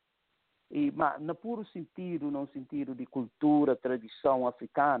baixo. Mas no puro sentido, num sentido de cultura, tradição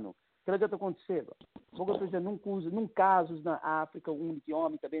africano, que está acontecendo. Por exemplo, num caso na África, onde o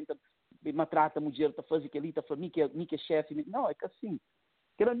homem também maltrata a mulher, está fazendo aquilo, está fazendo que é chefe. Não, é que assim.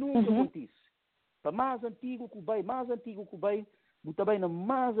 Que nunca acontece. Para mais antigo que o bem, também no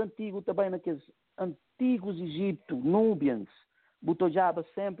mais antigo, também naqueles antigos Egito, Núbians, Butojaba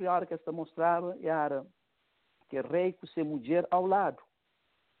sempre, a hora que esta mostrava, era que rei com sua mulher ao lado.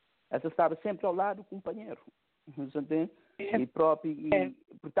 Essa estava sempre ao lado do companheiro. Entende?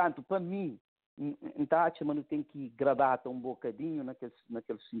 Portanto, para mim, não tem que gravar um bocadinho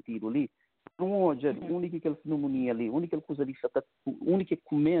naquele sentido ali. Hoje, a única fenomenon ali, a única coisa ali, a única que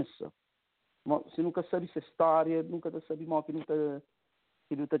começa, se nunca sabe essa história, nunca sabe mal que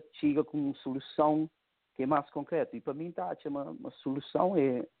nunca chega com uma solução que é mais concreta. E para mim, uma solução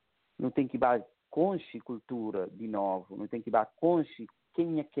não tem que ir com cultura de novo, não tem que ir com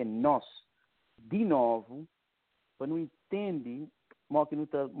quem é que é nós de novo, para não entender, mal que não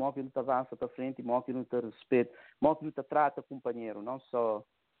avança para frente, mal que não te respeita, mal que não te trata companheiro, não só,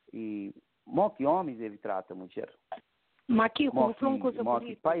 mal que homens deve tratar mulher. Mas que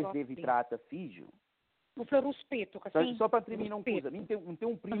pais deve tratar filho. O respeito, assim. Só para terminar uma coisa, não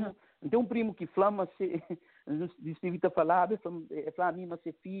tem um primo que flama se deve falar, a mim, mas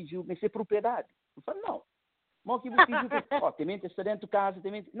é filho, mas é propriedade. Eu falo, não. Mas que você filho, também está dentro de casa,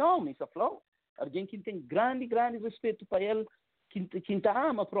 também. Não, mas é falou. Alguém que tem grande respeito para ele, que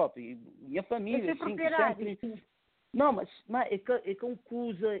ama próprio, e a família. É propriedade. Sempre. Não, mas é que uma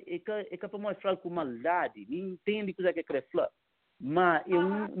coisa, é que para mostrar com maldade, não entende o que é que quer falar. Mas é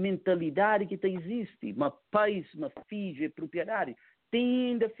uma mentalidade que existe. Mas pais, filho, é propriedade.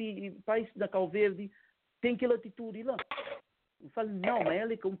 Tem ainda pais da Cabo Verde, tem aquela atitude lá. Eu falo, não, mas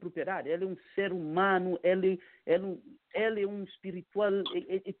ele é um propriedade, ele é um ser humano, ele é um espiritual,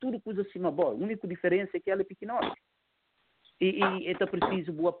 é tudo coisa acima boa. A única diferença é que ele é pequenote. E é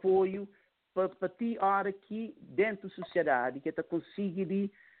preciso o apoio para ti, hora que dentro da sociedade, que está consiga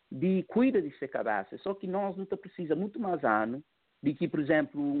de cuidar de sua cabeça. Só que nós não precisa muito mais anos, de que, por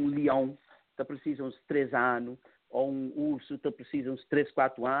exemplo, um leão precisa uns 3 anos, ou um urso precisa uns 3,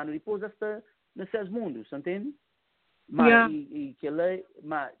 4 anos, e depois está nesses mundos, entende? Mas,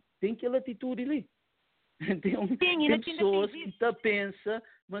 mas tem aquela atitude ali. Tem pessoas que pensam,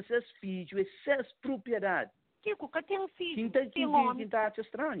 mas esse filho é sua propriedade. Kiko, que tem um filho, tem homem. Que está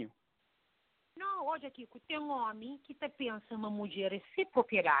estranho. Não, olha, Kiko, tem um homem que pensa uma mulher é ser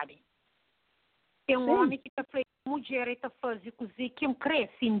propriedade. Tem um homem que faz mulher e fazer coisa que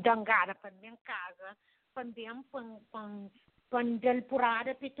cresce endangada para minha casa, quando ele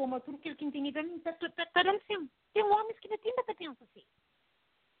porada, para tomar tudo aquilo que tem tem homens que ainda pensam assim.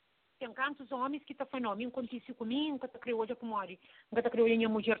 Tem tantos homens que fazem nome, acontece comigo, que criou hoje como olha, que criou minha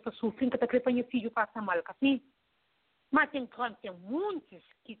mulher está sofrendo, que criou minha filho passa mal, assim. Mas tem muitos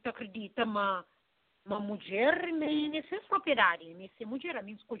que acreditam uma mulher nessa propriedade, nessa mulher, a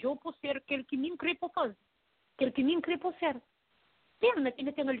mim escolheu por ser aquele que me crê por fazer, aquele que me crê por ser.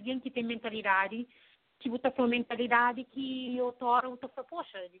 Ainda tem alguém que tem mentalidade, que botar uma mentalidade que eu toro,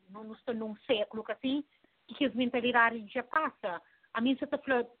 poxa, não estou num século assim, que as mentalidades já passam. A mim, você está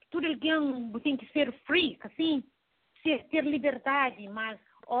falando, tudo alguém tem que ser free, assim, ter liberdade, mas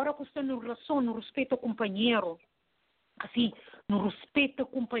ora que está no relação, no respeito ao companheiro, assim, no respeito ao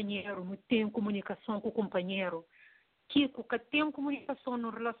companheiro, não tem comunicação com o companheiro. Kiko, que tem comunicação na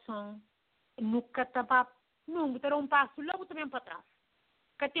relação, nunca estava, não, botar um passo logo também para trás.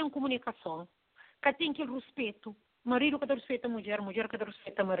 Que tem comunicação, que tem aquele respeito. Marido que respeita a mulher, mulher que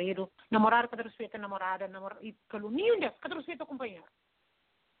respeita o marido, namorado que respeita a namorada, e calúnia, que respeita o companheiro.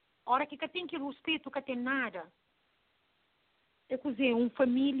 Ora que tem aquele respeito, que tem nada. É dizer, uma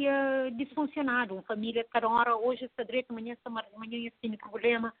família disfuncionada, uma família que cada hora, hoje está direito, amanhã tem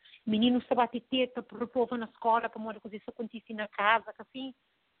problema, menino se bate teta, reprova na escola, para uma coisa isso acontece na casa, que assim,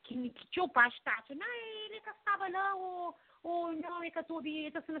 que o pai está, não, ele que estava lá, ou não, é que estou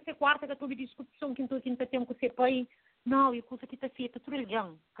está sendo essa quarta, que estou de discussão, que estou tendo com seu pai, não, e coisa que está feita, tudo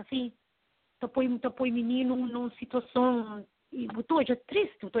legal, assim, põe menino numa situação, e estou já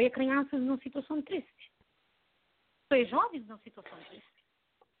triste, estou a crianças numa situação triste. Estou jovens numa situação triste.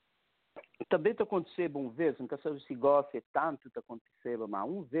 Também te aconteceu uma vez, nunca sei se gosta, é tanto te aconteceu, mas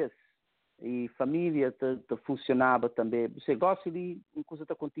uma vez, e família te funcionava também. Você gosta de uma coisa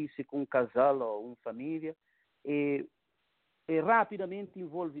que acontece com um casal ou uma família, e rapidamente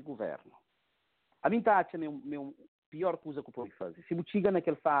envolve o governo. A mim está a minha pior coisa que pode fazer. Se você chega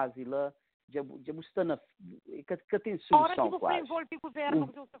naquela fase lá, já está na... que tem solução quase. Ora, se você envolve o governo,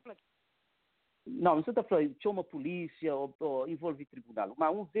 você está falando. Não está falando, tinha uma polícia ou envolve tribunal.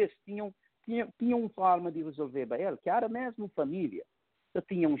 Mas uma vez tinha uma forma de resolver para ele, que era mesmo família. Eu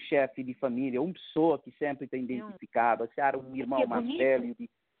tinha um chefe de família, uma pessoa que sempre te identificava, se era um irmão mais velho,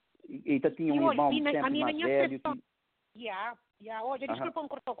 e tinha um irmão sempre mais velho. Olha, desculpa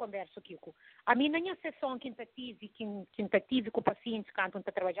cortar a conversa, Kiko. A minha sessão que tive com o paciente quando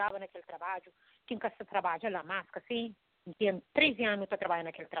eu trabalhava naquele trabalho, que se trabalha lá, mas assim, tem 13 anos que eu trabalho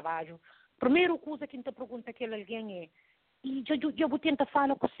naquele trabalho. Primeira coisa que eu pergunto àquele alguém é, e eu vou tentar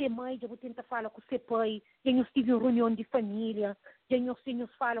falar com você mãe, eu vou tentar falar com você pai, eu estive em reunião de família, eu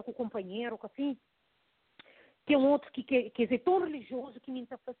falo com o companheiro, assim. Tem um outro que é tão religioso que me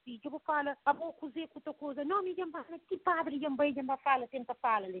está assim, eu vou falar, vou cozer com outra coisa, não, me chama, que padre, já fala, tenta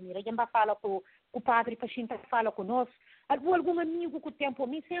falar, Lenira, já fala com o padre, para tentar falar conosco. Algum amigo com o tempo, a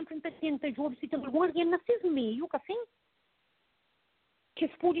mim sempre tenta ajudar, se tem alguém nasce meio, assim. Que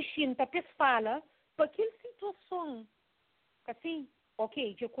se pode sentar, para falar, para aquela situação, assim,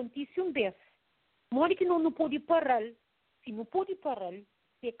 ok, já acontece um vez, mas que não pode parar, se não pode parar,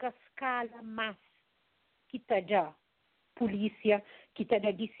 é que a escala mais que está da polícia, que está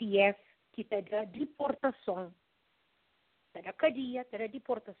da DCS, que está da deportação, está da cadeia, está da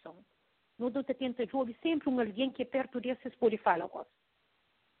deportação. Não está tentando jogar sempre alguém que é perto desses pode falar com.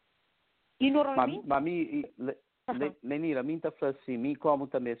 E normalmente... Lenira, a mim está falando assim, mim como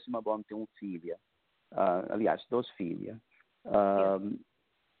também se uma bom ter uma filha, aliás, 2 filhas.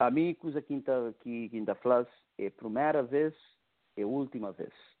 A mim, coisa que ainda fala é a primeira vez e a última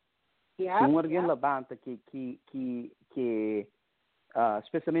vez. Se alguém levanta que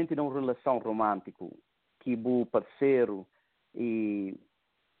especialmente numa relação romântica, que o parceiro e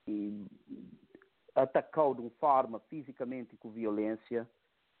atacou de uma forma fisicamente com violência,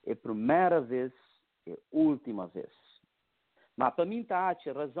 é a primeira vez e a última vez. Mas para mim está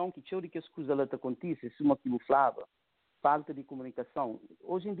a razão que eu que as coisas lá acontecem, se uma que falava, falta de comunicação.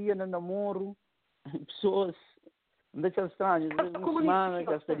 Hoje em dia no namoro, pessoas não deixam estranhas, uma semana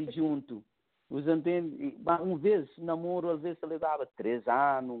que está ali junto. Você entende? Uma vez namoro, às vezes ele dava 3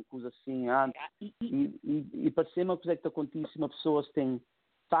 anos, coisa assim, antes. E para ser uma coisa que acontece, uma pessoa tem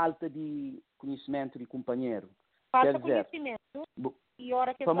falta de conhecimento de companheiro. Falta de conhecimento. E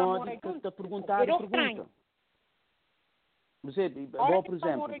hora que namoro é junto. Para perguntar, pergunta. Você, por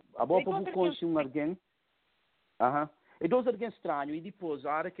exemplo, a boa para conhecer alguém, E dois alguém estranho, e depois,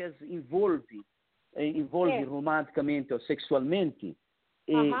 a hora que eles envolve romanticamente ou sexualmente,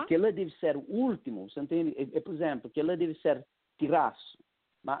 que ela deve ser o último, você entende? Por exemplo, que ela deve ser tiraço.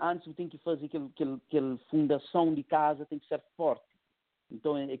 Mas antes tem que fazer aquela fundação de casa tem que ser forte.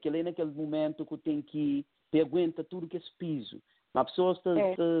 Então, é naquele momento que tem que aguenta tudo que é esse piso. Mas a pessoa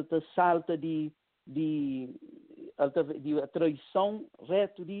está salta de traição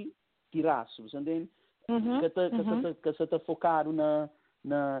reto de tiraço, você entende? Que está focado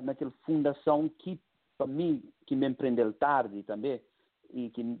naquela fundação que, para mim, que me empreendeu tarde também, e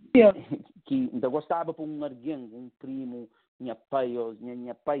que ainda gostava para alguém, um primo, minha pai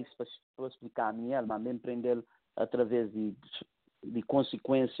para explicar a mim, mas me empreendeu através de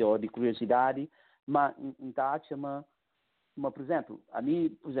consequência ou de curiosidade, mas por exemplo,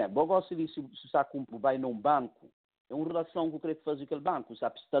 eu gosto de se você vai num banco, é uma relação que eu queria fazer com aquele banco, você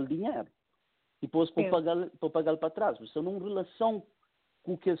precisa de dinheiro, depois para pagar para trás, você não uma relação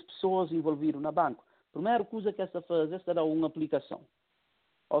com que as pessoas envolvidas no banco. A primeira coisa que esta faz é dar uma aplicação,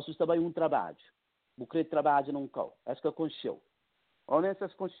 ou se está um trabalho, o querer trabalho num carro, essa que aconteceu, ou nessa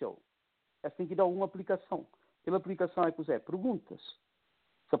aconteceu, essa tem que dar uma aplicação. Aquela aplicação é perguntas.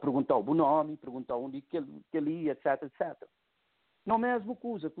 Você perguntar o nome, perguntar onde que ele ia, etc, etc. Não é a mesma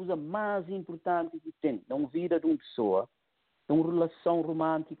coisa, a coisa mais importante que tem na vida de uma pessoa, é uma relação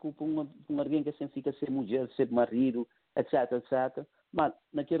romântica com alguém que sempre fica ser mulher, ser marido, etc, etc. Mas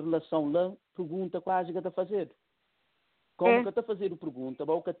naquela relação lá, pergunta quase que está a fazer. Como que está a fazer a pergunta,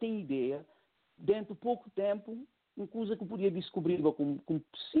 ou que tem ideia, dentro de pouco tempo, uma coisa que eu podia descobrir com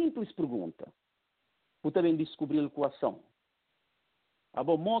simples pergunta. Eu também descobrir a equação. A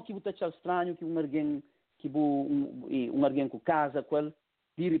bom que você está estranho que alguém alguém que casa com ele,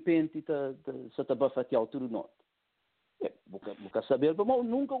 de repente se está bafateando tudo novo. Vou saber, mas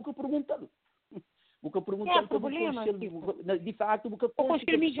nunca o que perguntar. O que perguntar problema, de facto, o que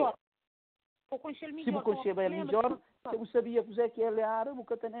conhecer melhor. Se você conhecer bem melhor, se eu sabia que ele era,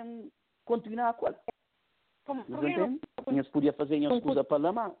 você também continuar com ele. Você podia fazer uma coisa para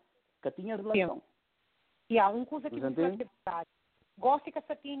lá, mas que tinha relação. E há uma coisa que você vai ter. Gosto que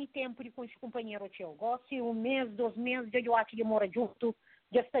você tenha tempo de com os companheiros teu. Gosto 1 mês, 2 meses, de eu acho que mora junto,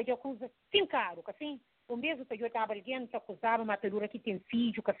 já está de coisa sem caro, assim. O mesmo que eu estava alguém que acusava uma matadura que tem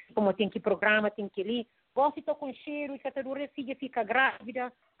filho, que como tem que programa, tem que ler. Gosto de com cheiro, que a matadura filha fica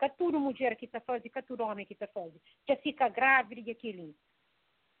grávida, que tudo mulher que está fazendo, que tudo homem que está fazendo. Já fica grávida e aquilo.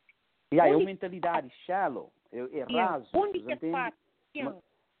 E aí, é uma mentalidade shallow, é raso. Onde que faz?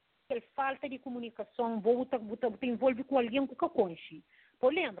 Falta de comunicação, volta envolve com alguém que conhece.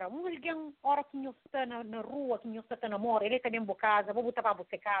 Por lembra, alguém, hora que você está na rua, que você está na mora, ele está dentro da casa, vou botar para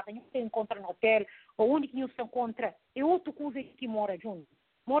você casa, você encontra no hotel, ou onde que você encontra, é outra coisa que mora junto.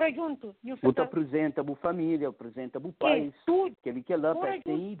 Mora junto. Você apresenta a família, apresenta o pai, que ele quer lá,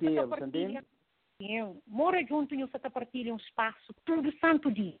 tem ideia, entende? Mora junto, você está partilhando um espaço todo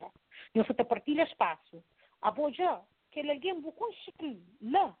santo dia. Você está partilhando espaço. A boja, que alguém vou conseguir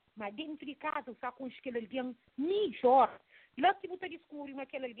lá, mas dentro de casa, você conseguir alguém melhor. Lá que você descobre que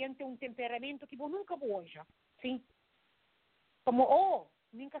aquele alguém tem um temperamento que você nunca boja. Sim? Como,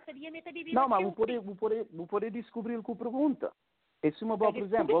 nunca sabia meter de vida. Não, mas vou poder descobrir com pergunta. Esse é uma boa, por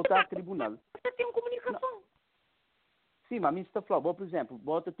exemplo, voltar ao tribunal. Você tem uma comunicação. Não. Sim, mas me está falando, por exemplo,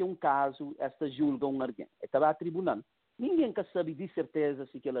 volta ter um caso, esta julga um alguém. Estava a tribunal. Ninguém quer saber de certeza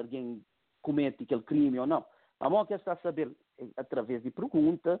se aquele alguém comete aquele crime ou não. A mão que está a saber através de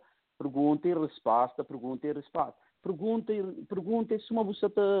pergunta e resposta, pergunta e resposta. Pergunta se uma você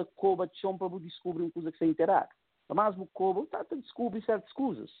está coba de chão para descobrir uma coisa que você interage. Mas o coba está a descobrir certas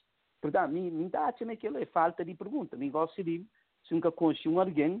coisas. Portanto, me dá a que é falta de pergunta. Me gosto de se nunca conhece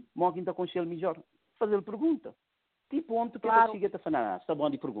alguém, mas quem está conhecendo melhor, fazer pergunta. Tipo, onde que ele chega a falar, está bom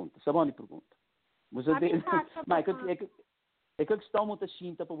de pergunta, está bom de pergunta. Mas é que a questão muito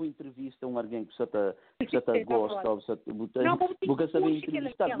chinta para uma entrevista a alguém que você gosta, ou você saber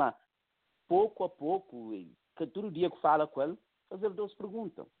entrevistar, mas pouco a pouco, que todo dia que fala com ele, fazer 2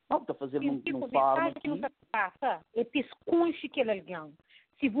 perguntas. Não, está fazendo um farm aqui. O que passa é pesconche que ele alguém.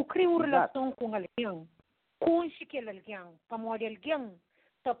 Se você cria uma relação com alguém, conche que ele alguém, para morrer alguém,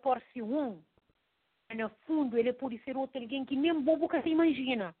 está por si no fundo, ele pode ser outro alguém que nem bobo que se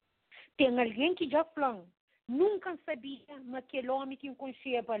imagina. Tem alguém que já falou, nunca sabia, mas aquele homem que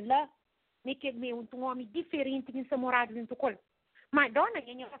conhecia lá, um homem diferente que se morava dentro do corpo. Mas dona,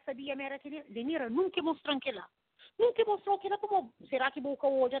 quem já sabia, era aquele, Lenira, nunca mostrou aquilo. Nunca mostrou aquilo como, será que boca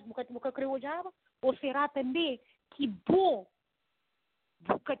hoje, boca creu hoje? Ou será também que boca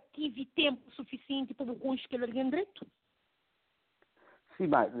tive tempo suficiente para conhecer aquele alguém direito? Sim,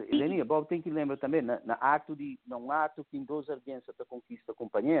 mas, Lenira, Bob tem que lembrar também, num ato que em duas alguém se conquista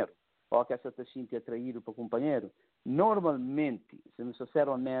companheiro, ou que essa se sente atraído para companheiro, normalmente, se não ser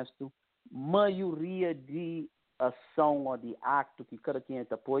honesto, maioria de ação ou de acto que cada quem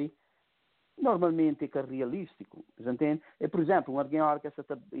te apoia, normalmente é realístico, você entende? É, por exemplo, alguém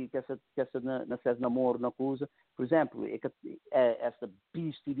que essa namoro na coisa, por exemplo, essa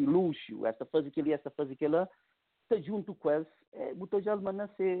pista de luxo, essa faz aquilo, está junto com eles, botou já na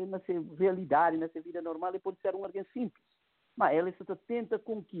realidade, nessa vida normal, e pode ser alguém simples. Mas ela só tenta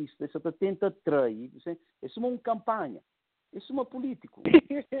conquista, só tenta atrair, isso é uma campanha, isso é uma político,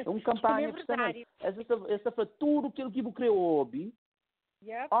 é uma campanha, essa foi tudo aquilo que você criou,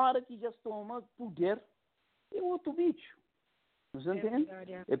 a hora que já toma poder, é outro bicho. Você entende?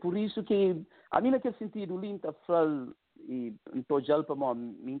 É por isso que, a mim naquele sentido, o Linta fala, e estou já para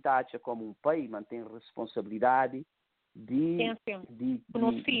mim, acha como um pai, mantém responsabilidade de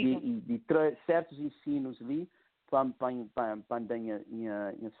certos ensinos ali, para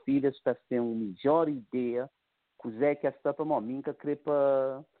minhas filhas, para ter uma melhor ideia, que esta para mim, que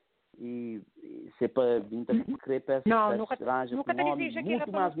crepa e se para crepa nunca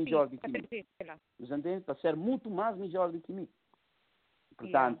muito mais melhor do que mim. Você entende? Para ser muito mais melhor do que mim.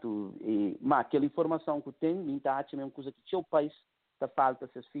 Portanto, mas aquela informação que eu tenho, me acha mesmo coisa que seu país está falta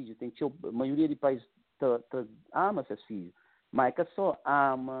seus filhos. A maioria de países ama seus filhos, mas é que só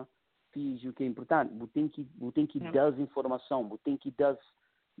ama filho que é importante. Você tem que dar informação, você tem que dar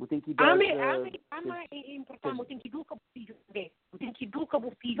ama é importante, você tem que educar o filho também. Você tem que educar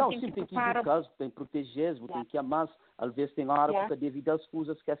o filho. Não, sim, tem que educar, tem que proteger, você tem que amar. Às vezes tem hora que devido às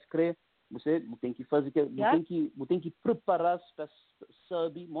coisas que escreve, você tem que fazer, você tem que preparar-se para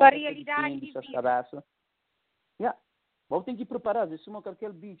saber para a realidade de vida. Você tem que preparar, isso é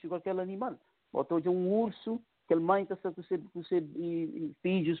qualquer bicho, qualquer animal. Ou um urso, que ele mãe está com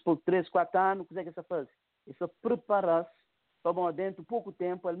filhos por 3, 4 anos, o que é que você faz? Isso prepara-se para dentro de pouco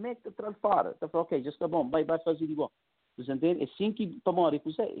tempo, ele mete para fora. Está falando, ok, já está bom, vai fazer igual. Você entende? É assim que,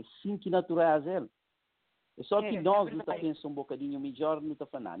 é assim que natural é ele. É só que nós não pensamos um bocadinho melhor, não está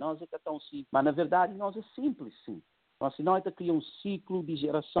falando, nós é que é tão simples. Mas, na verdade, nós é simples, sim. Mas, se nós cria um ciclo de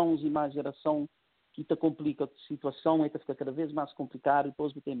gerações e mais geração que te complica a situação, fica cada vez mais complicado, e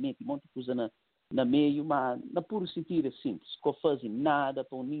depois você mete um monte de coisa na meio, mas, na puro sentido, é simples. Não faz nada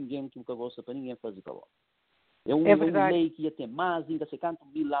para ninguém que nunca gosta, para ninguém fazer para lá. É uma lei que ia ter mais, ainda se canta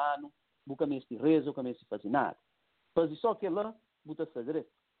 1000 anos, não começa de reza, não começa de fazer nada. Faz só que lá, você faz direito.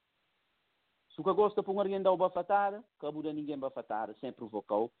 Se você gosta para alguém dar uma bafatada, acabou de ninguém bafatada, sem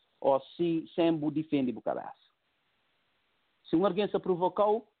provocou, ou se sempre defende o cabeça. Se alguém se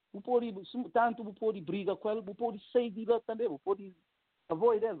provocou, tanto você pode brigar com ele, você pode sair de lá também, você pode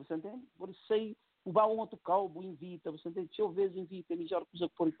avoidar dele, você entende? Pode sair, você vai a um outro carro, você invita, você entende? Se eu vejo invita, é a melhor coisa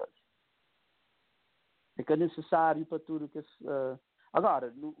que pode fazer. É que é necessário para tudo que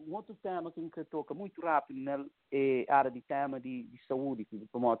agora, um outro tema que me toca muito rápido, né, é a área de tema de saúde, que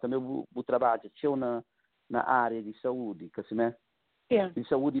também eu trabalho na área de saúde, que assim, né? De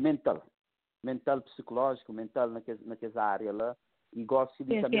saúde mental, psicológico, mental naquelas áreas lá, e gosto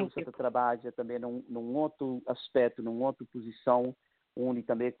de também você trabalha também num outro aspecto, numa outra posição, onde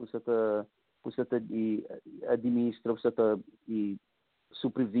também você administra, você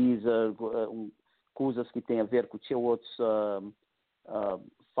supervisa coisas que têm a ver com outros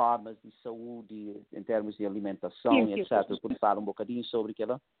formas de saúde, em termos de alimentação, etc. Por falar um bocadinho sobre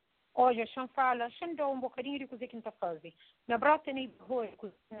aquilo? Olha, deixa-me dar um bocadinho de coisa que está fazendo. Na brota nem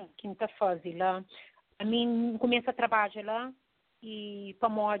que está fazendo lá, a mim começa a trabalhar lá, e para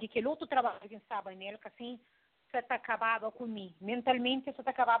modo que outro trabalho que sabe nele, que assim, você está acabava comigo. Mentalmente, você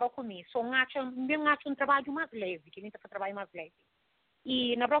está acabava comigo. Só acho um trabalho mais leve, que nem está para trabalho mais leve.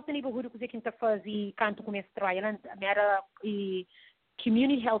 E na própria neighborhood que está fazendo, quando começa a trabalhar, era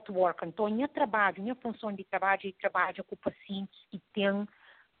community health work. Então, minha função de trabalho com pacientes que têm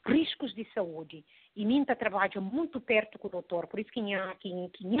riscos de saúde. E minha trabalho muito perto com o doutor. Por isso que minha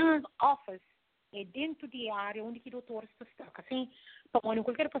office é dentro da área onde o doutor está. Assim, para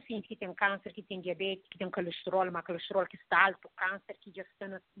qualquer paciente que tem câncer, que tem diabetes, que tem colesterol, mas colesterol que está alto, câncer que já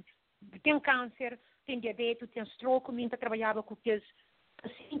está tem câncer, tem diabetes, tem stroke, minha trabalhava com aqueles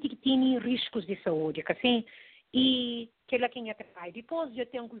pacientes que têm riscos de saúde, assim, e que ela quem trabalha. Depois eu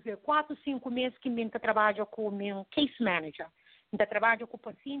tenho 4, 5 meses que eu trabalho com o meu case manager. Eu trabalho com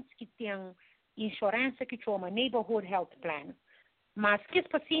pacientes que têm insurância que chama Neighborhood Health Plan. Mas que esse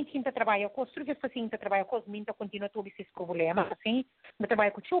paciente que trabalha com, se esse paciente trabalha com, minha continua todos esses problemas, assim, eu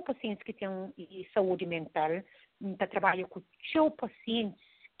trabalho com os pacientes que têm saúde mental, eu trabalho com os pacientes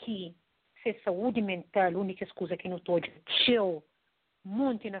que se saúde mental, a única coisa que não estou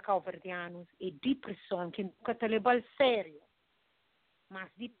muito na calverdianos e depressão que nunca te leva a sério. Mas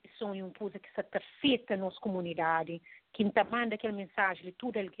depressão é uma coisa que se afeta na nossa comunidade. Quem te manda aquela mensagem de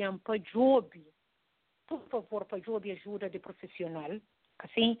tudo alguém para job, por favor, para job ajuda de profissional,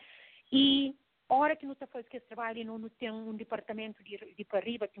 assim. E a hora que não está fazendo esse trabalho, não tem um departamento de para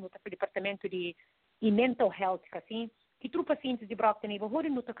arriba, que não está fazendo departamento de mental health, assim. Que tu pacientes de broca nem vão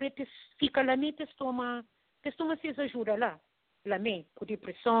não está querendo fica lá nem toma se ajuda lá com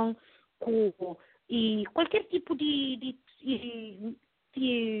depressão, com e qualquer tipo de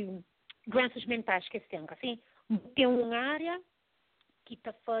doenças mentais que tem, assim. Tem uma área que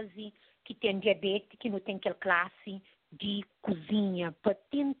está fazendo, que tem diabetes, que não tem aquela classe de cozinha, para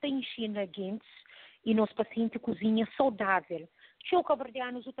tentar ensinar gente e nos pacientes cozinha saudável. Show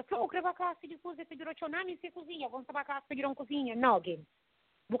cabrdianos, o taflo, grava classe de cozinha, pedir o tchonami se cozinha, vamos trabalhar classe pedir uma cozinha. Não, gente.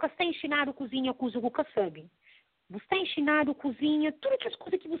 Você está ensinando cozinha com o que sabe. Você está ensinando cozinha, todas as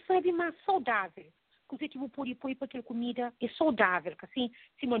coisas que você sabe, mas saudável. Coisa que você pode pôr para aquela comida é saudável, assim,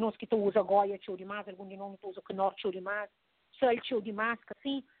 se nós que usa goia, tio demais, algum de nós usa canor, tio demais, sal, tio demais,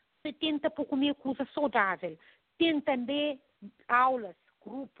 assim, você tenta por comer coisa saudável. Tem também aulas,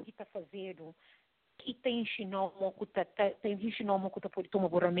 grupo que está fazendo, que tem ensinado, tem ensinado que pode tomar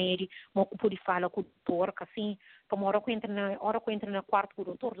remédio, que pode falar com o doutor, assim, como a hora que entra na quarto com o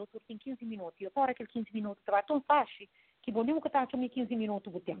doutor tem 15 minutos, e agora aquele 15 minutos vai tão fácil, que bom, mesmo que está a 15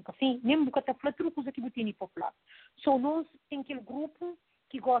 minutos do tempo, assim, mesmo que está falando tudo coisa que você tem para falar. Só nós tem aquele grupo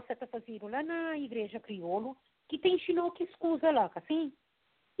que gosta de fazer lá na igreja crioulo, que tem ensinado que escusa lá, assim,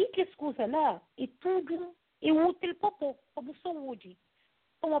 e que escusa lá, e tudo é útil para a saúde.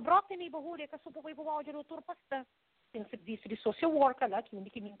 Então, a broca nem barulho é que a sua vai voar o doutor pastor. Tem serviço de social worker lá, que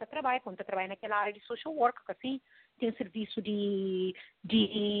unicamente trabalha, quando trabalha naquela área de social worker, assim. Tem serviço de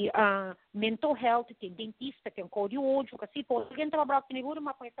mental health, tem dentista, tem cardiólogo, assim. Pô, alguém estava broca nem barulho,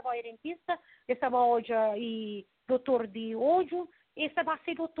 mas essa vai dentista, essa vai hoje e doutor de olho, essa vai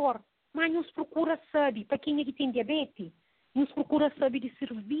ser doutor. Mas nos procura saber, para quem é que tem diabetes, nos procura saber de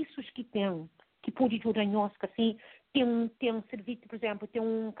serviços que tem, que pode ajudar nós, assim. Tem um serviço, por exemplo, tem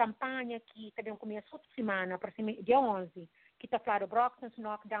uma campanha que também começa outra semana, para dia 11, que está falando Brockton's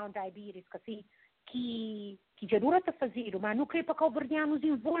Knockdown Diabetes, assim, que já dura a fazer, mas não creio para que o governo nos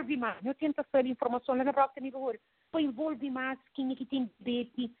envolve mais. Eu tento fazer informação lá na Brockton e para envolver mais quem é que tem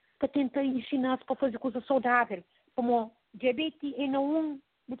diabetes, para tentar ensinar para fazer coisa saudável. Como diabetes é não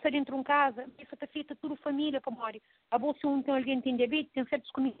você dentro de uma casa, isso está feito toda a família, para morrer. A bolsa tem alguém que tem diabetes, tem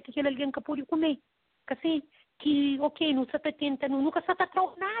certas comidas que aquele alguém que pode comer. Assim, que, ok, não se tenta, nunca se está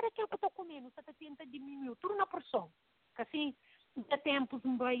nada que eu estou comendo, não se tenta diminuir, tudo na porção. Assim, há tempos,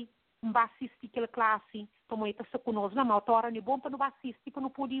 não vai assistir aquela classe, como é que está conosco, na malta hora, é bom para não assistir, para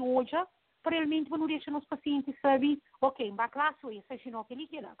não poder hoje, para realmente não deixar os pacientes saber, ok, vai classe, ou isso, se não, aquele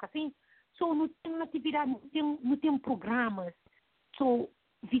que é lá, assim. So, não tem atividade, não tem programas. So,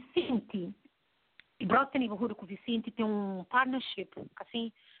 Vicente, Brota neighborhood com o Vicente tem um partnership,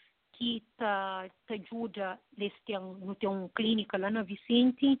 assim, que te ajuda, eles têm uma clínica lá na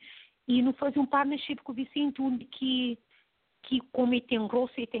Vicente, e não faz um partnership com o Vicente, onde que como tem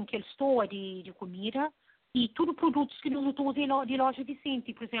grosso e tem aquele store de comida, e tudo produtos que não estão de loja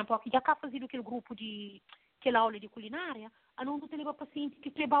Vicente, por exemplo, aqui já cá fazer aquele grupo de aquela aula de culinária, a não tem levar paciente que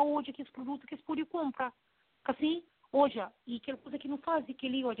treba hoje aqueles produtos que eles podem comprar, assim, hoje, e aquela coisa que não faz, que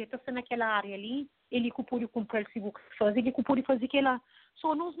ele hoje está naquela área ali, ele que pode comprar se você faz, ele que pode fazer aquela.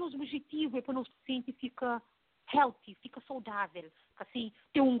 Só nosso objetivo é para o nosso paciente ficar healthy, fica saudável, assim.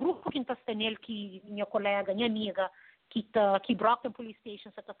 Tem um grupo que está nele, que minha colega, minha amiga, que broca na police station,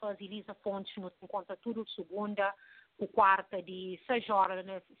 está fazendo Elisa Fontes, nos encontra tudo segunda, o quarta de 6 horas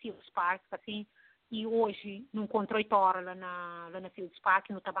na Fields Park, assim. E hoje não encontrou 8 horas lá na Fields Park,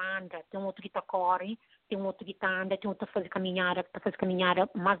 no Tabanda, tem um outro que está corre, tem um outro que está anda, tem outro que está fazendo caminhada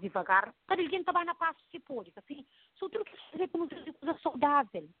mais devagar, para alguém trabalhar na passo que pode, assim. Só tudo que fazer para nos fazer coisa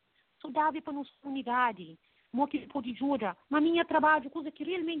saudável para a nossa comunidade, mo que pode ajudar. Mas minha trabalho, coisa que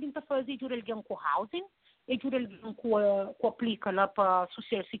realmente está fazendo, ajuda alguém com housing, ajuda alguém com aplica lá para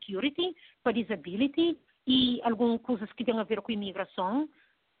social security, para disability, e algumas coisas que têm a ver com imigração,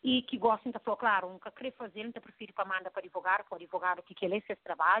 e que gostam de falar, claro, nunca querer fazer, não prefere para mandar para o advogado que quer esse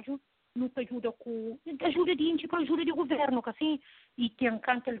trabalho, não te ajuda com ajuda de gente, com ajuda do governo, assim, e tem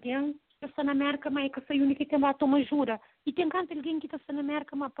canto alguém que está na América, mas que é a única que tem lá toma ajuda, e tem canto alguém que está na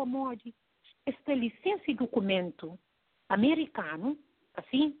América, mas para mode, esta licença e documento americano,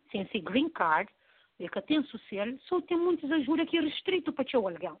 assim, sem ser green card, e que tem social, só tem muitas ajudas que é restrito para teu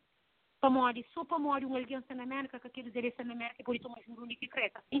alguém. Só para morrer um alguém na América, que quer dizer essa na América, por isso uma ajuda única e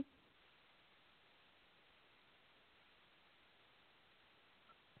creta, assim.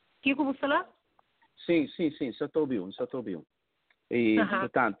 Que como você lá? Sim, só estou ouvindo. E,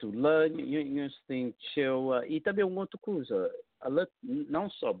 portanto, lá nós tem e também uma outra coisa, lá não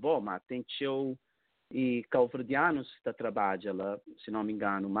só bom, mas tem e calverdianos que trabalham lá, se não me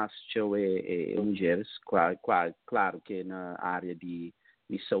engano, mas é mulheres, claro que na área de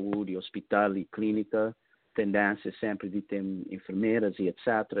saúde, hospital e clínica, tendência sempre de ter enfermeiras e etc.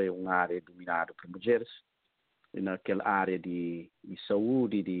 É uma área dominada por mulheres. Naquela área de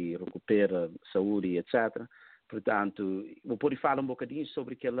saúde, de recuperar saúde e etc. Portanto, vou poder falar um bocadinho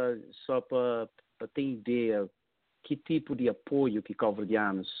sobre aquela, só para ter ideia que tipo de apoio que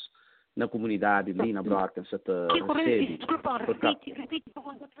calverdianos na comunidade ali na Brockton se recebe. Desculpa, repite por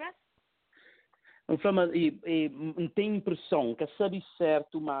conta atrás. Não tem impressão que sabe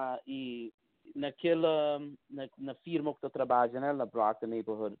certo, mas na firma que tu trabalha, né, na Brockton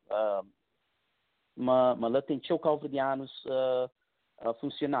Neighborhood, mas lá tem calverdianos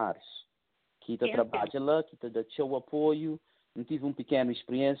funcionários que trabalham lá, que dá seu apoio. Eu tive uma pequena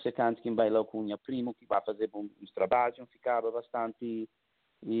experiência que antes que vai lá com o meu primo que vai fazer uns trabalhos, ficava bastante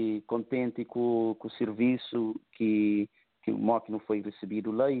contente com o serviço que não foi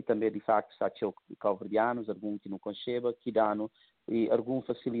recebido lá e também de facto está calverdianos, alguns que não conceba, que dão alguma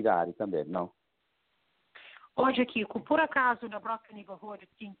facilidade também, não? Hoje aqui, por acaso, na Brockton Neighborhood,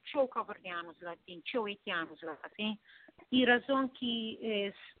 tem calverdianos lá, tem haitianos lá, assim, e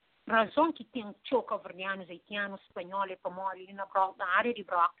razão que tem calverdianos, haitianos, espanhóis, pomori, na área de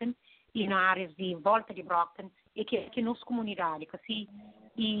Brockton e na área de volta de Brockton, é que nos comunidades, assim,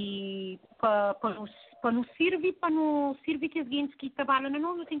 e para não servir que as gente que trabalham,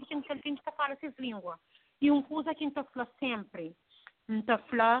 não tem que gente que fala essas línguas. E uma coisa que a gente fala sempre, a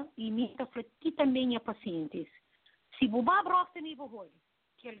falar e a falar que também é pacientes. Se você vai Brockton Neighborhood,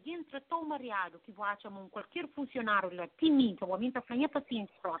 que alguém tratou mareado, que vai chamar qualquer funcionário lá, timito, ou a minha falar é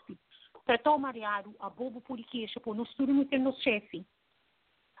paciente próprio, tratou mareado, a bobo por queixa, por nós tudo não ter nosso chefe.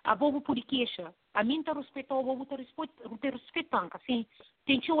 A bobo por queixa, a mim está respeitando, a bobo está respeitando, assim,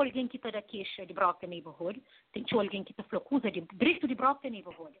 tem alguém que está da queixa de Brockton Neighborhood, tem alguém que está falando de direito de Brockton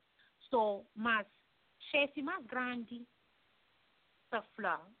Neighborhood. Mas chefe mais grande,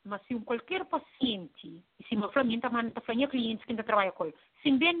 mas se qualquer paciente, se uma família está falando clientes que ainda trabalham com ele, se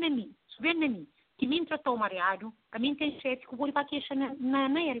vem na mim, que me tratou mareado, a mim tem chefe que vou para queixa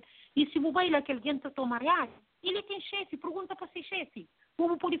na ele. E se você vai lá que alguém tratou mareado, ele tem chefe, pergunta para ser chefe,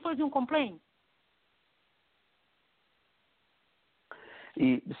 como pode fazer complaint?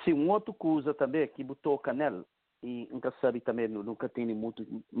 E se uma outra coisa também que botou canela, e nunca sabe também, nunca tem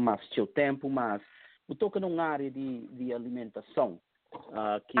muito mais seu tempo, mas botou numa área de alimentação.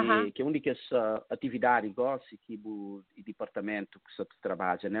 Que a única atividade gosta que o departamento que você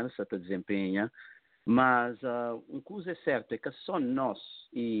trabalha, né, você desempenha, mas uma coisa é certa é que só nós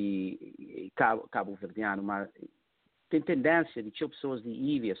e cabo-verdiano, mas tem tendência de ter pessoas de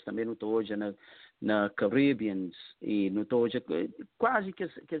ilhas também no hoje na Caribbeans e no hoje quase que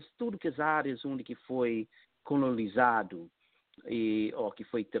tudo que as áreas onde que foi colonizado ou que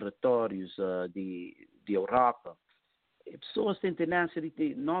foi territórios de Europa. Pessoas têm tendência de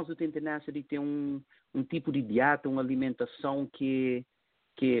ter, nós temos tendência de ter um tipo de dieta, uma alimentação que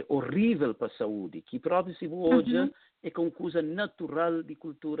é horrível para a saúde, que próprio se hoje é uma coisa natural de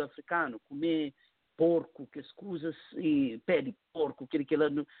cultura africana, comer porco, que as coisas, pé de porco,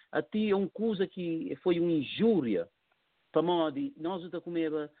 até é uma coisa que foi uma injúria, para nós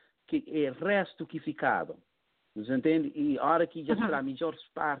comemos que é o resto que ficava, nos entende? E a hora que já será a melhor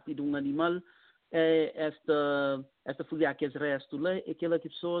parte de um animal, esta folha que é o resto lá, é aquela que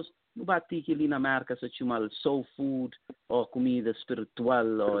pessoas não batem ali na marca, se chama soul food, ou comida espiritual,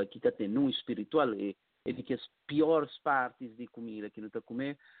 ou que tem não espiritual, é de que as piores partes de comida que não está a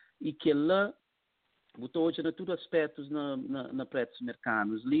comer, e que lá, botou hoje na todos os aspectos na pretos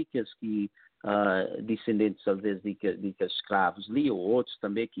americanos, ali, que descendentes, às vezes, de escravos ali, ou outros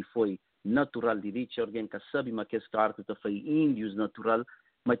também, que foi natural de direito, alguém que sabe, mas que esse cara que foi índios natural,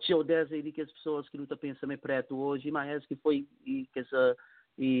 mas tinha 10 aí que as pessoas que não estão pensando em preto hoje, mas que foi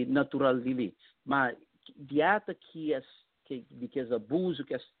natural de ali. Mas dieta que abuso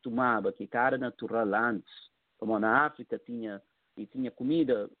que se tomava, que era natural antes, como na África tinha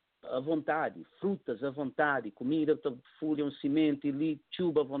comida à vontade, frutas à vontade, comida, folha, um cimento ali,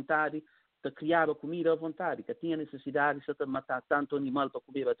 chuva à vontade, criava comida à vontade, que tinha necessidade de matar tanto animal para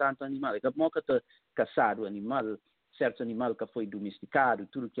comer tanto animal, que moca caçar o animal, certo animal que foi domesticado,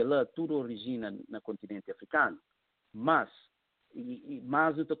 tudo que lá, tudo origina no continente africano. Mas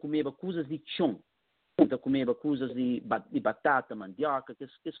eu comia coisas de chão, eu comia coisas de batata, mandioca, que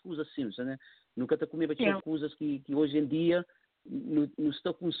coisas assim, né? Nunca comia coisas que hoje em dia não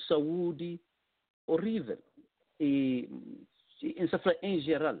está com saúde horrível. E em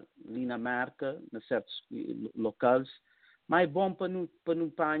geral, ali na marca, em certos locais, mas é bom para não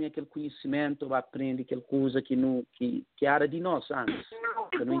apanhar aquele conhecimento, para aprender aquela coisa que era de nós antes.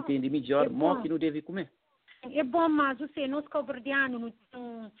 Para não entender melhor, que não deve comer. É bom, mas você, nós calverdianos,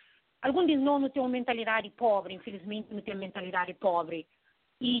 alguns de nós não tem uma mentalidade pobre, infelizmente não tem mentalidade pobre.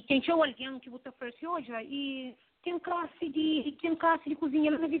 E tem alguém que você oferece hoje, e tem classe de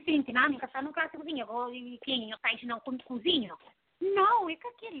cozinha lá na Vicente, não, nunca está na classe de cozinha, e quem está ensinando como cozinha. Não, é que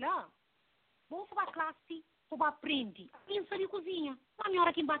aquele lá. Vamos para a classe, para aprender. Pensa de cozinha. A minha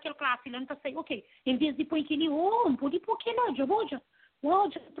hora que vai aquela classe, lá não está sei, ok. Em vez de pôr aquele, não pode pôr aquele lá, já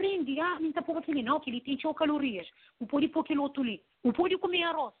aprende, não está pôr aquele não, que ele tem calorias. Não pode pôr aquele outro ali. Não pode comer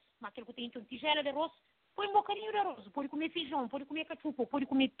arroz, mas aquele que tem tigela de arroz, põe um bocadinho de arroz. Pode comer feijão, pode comer cachupa, pode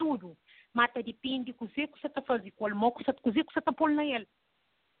comer tudo. Mas depende do que você está fazendo, qual modo que você está pondo na ele.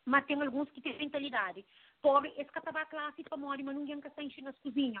 Mas tem alguns que têm mentalidade. Pobre, esse que está na classe para morrer, mas ninguém está enchendo as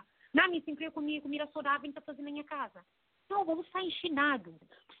cozinhas. Não, me sempre eu comida saudável está fazendo na minha casa. Não, vamos estar ensinado.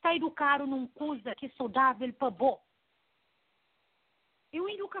 Está educado numa coisa que é saudável para bom. É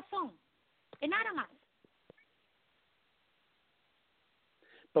uma educação. É nada mais.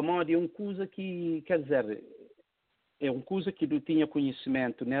 Para morrer é uma coisa que, quer dizer, é uma coisa que não tinha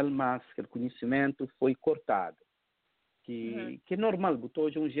conhecimento nele, mas que o conhecimento foi cortado. Que é normal,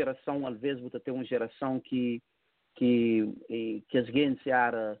 hoje uma geração, às vezes, você tem uma geração que as gente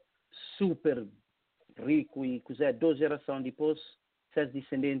era super rico e que 2 gerações depois, seus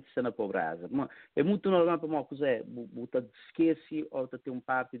descendentes estão na pobreza. É muito normal para nós, você esquece ou você tem uma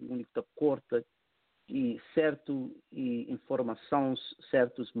parte de onde você corta e informações,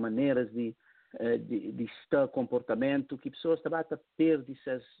 certas maneiras de estar comportamento que pessoas também perdem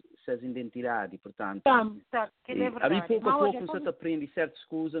suas identidades, portanto. Que é a mim pouco a pouco você aprende certas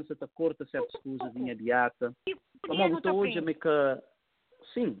coisas, você corta certas coisas imediata. Como eu hoje é que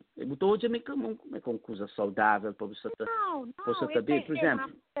sim, eu hoje é que uma coisa saudável para você saber, por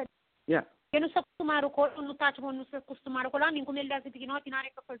exemplo. Eu não se acostumar com o não está não se acostumar com o nem como ele dá de pequenote na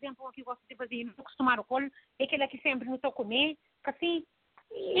área que por exemplo aqui gosta de fazer não se acostumar com é aquele que sempre não está comer assim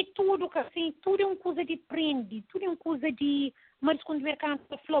é tudo assim tudo é uma coisa de prende tudo é uma coisa de mas quando o mercado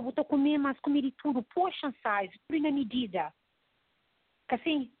falou está comer mas comer de tudo portion size tudo na medida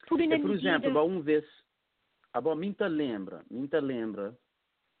assim tudo na medida por exemplo uma vez minta lembra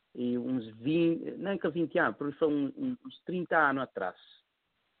e uns 20 nem que 20 anos porque foi uns 30 anos atrás.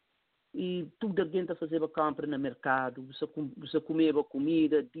 E tudo alguém está fazendo compra no mercado, você comeva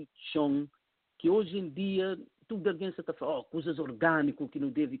comida de chão, que hoje em dia tudo alguém está falando, coisas orgânicas que não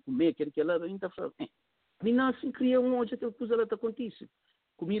deve comer, que ela ainda fala, mas não se cria hoje aquela coisa lá está acontecendo.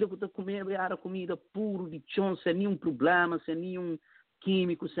 Comida que está comendo era comida pura de chão, sem nenhum problema, sem nenhum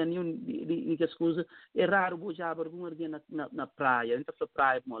químico, sem nenhum dessas coisas. É raro hoje algum alguém na praia, então a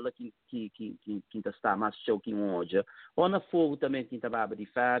praia lá que está mais show que hoje, ou na fogo também que estava de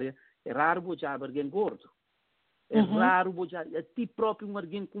férias. É raro bojar alguém gordo. É raro bojar a ti próprio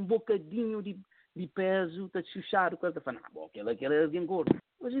alguém com um bocadinho de peso, está chuchado, coisa está falando, aquele é alguém gordo.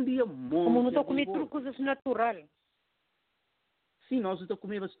 Hoje em dia, como não estou comendo tudo coisas naturais. Sim, nós estamos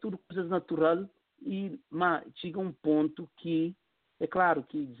comendo tudo coisas naturais, mas chega um ponto que, é claro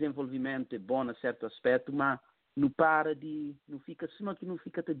que desenvolvimento é bom a certo aspecto, mas não para não fica, senão que não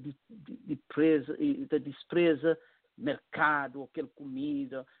fica de despreza mercado, aquela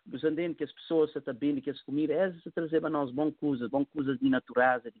comida, os andando que as pessoas estão bem que as comidas, essas trazem para nós boas coisas de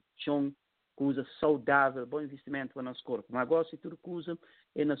natureza, de chão, coisas saudáveis, bom investimento para o nosso corpo. Mas agora, se tudo coisa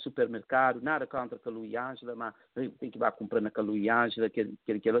é no supermercado, nada contra a Luí Ângela, mas tem que ir comprar na Luí Ângela,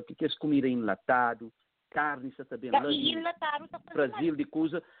 que as comidas enlatado, carne está bem lá do Brasil, de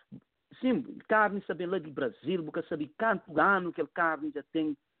coisa. Sim, carne está bem lá do Brasil, porque sabe quanto ano que a carne já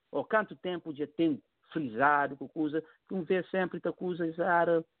tem, ou quanto tempo já tem frisado, com coisa, que vê sempre que a coisa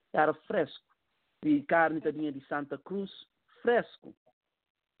era fresco. E carne também de Santa Cruz, fresco.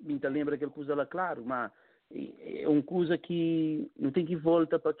 Então lembra aquela coisa lá, claro, mas é uma coisa que não tem que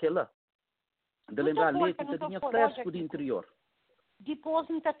voltar para aquela. De lembrar leite também fresco do interior. Depois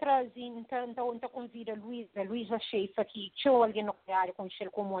não está trazendo, não convida a Luísa chefe aqui, tinha alguém no área com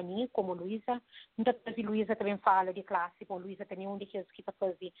o como Luísa, não está trazendo Luísa também fala de classe, com Luísa também um daqueles que está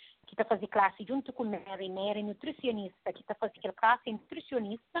fazendo classe junto com Mary nutricionista, que está fazendo aquela classe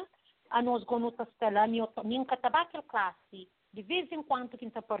nutricionista, a nós gonutas está lá, minha cataba aquela classe, de vez em quando que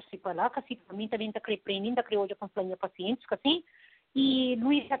está participa lá, que assim também está aprendendo, está hoje com os pacientes, que assim, e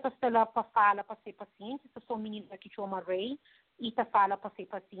Luísa está lá para falar para ser paciente, está só menina que chama Ray, e está fala para ser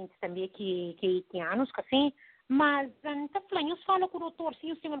paciente também que tem anos, assim, Mas, tá falando, eu falo com o doutor, se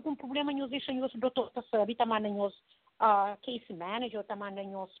eu tenho algum problema, eu deixo o doutor para saber, também nós, case manager, também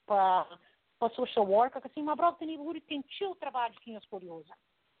nós para social worker, assim, mas broca tem tio trabalho que nós curiosa.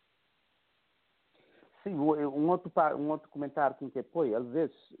 Sim, um outro comentário que apoia, às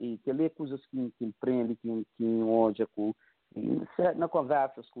vezes, e que lê coisas que empreende, que hoje na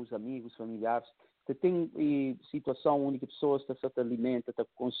conversas com os amigos, familiares, que tem situação onde pessoas se alimentam,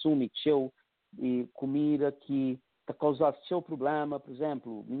 consumem e comida que causa seu problema, por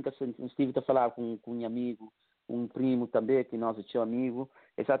exemplo, nunca estive a falar com um amigo, um primo também, que nós é seu amigo,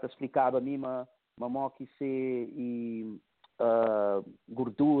 ele já explicava a mim, mamãe que se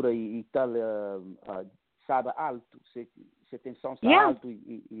gordura e tal, sabe, alto, se a tensão está alto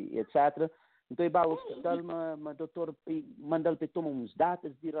e etc. Então, ele vai ao hospital, mas doutor manda ele tomar uns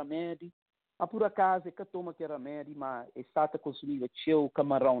datas de remédio, por acaso, é que toma que remédio, mas está a consumir o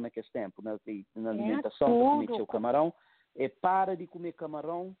camarão naquele tempo, na alimentação, comer o camarão, e para de comer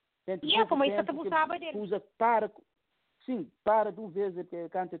camarão. Como isso te buscava dele. Para duas vezes, que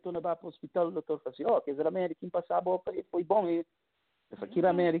quando eu estou para o hospital, o doutor fala assim, que remédio que passava foi bom, eu falei, que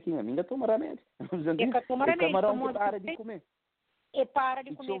remédio que ainda toma remédio. É camarão que para de comer. E para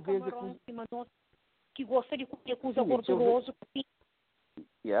de comer camarão, que gosta de comer coisa gordurosa,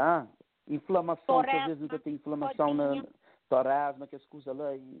 inflamação, às vezes nunca tem inflamação na torasma, que as coisas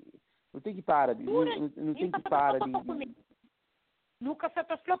lá, não tem que parar, não tem que parar de... Nunca se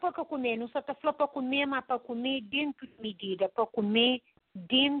te falou para comer, não se te falou para comer, mas para comer dentro de medida, para comer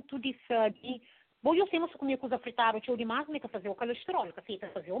dentro de sabe. Bom, eu sei, mas comer coisa fritada, tinha demais, nem que fazer o colesterol, que fica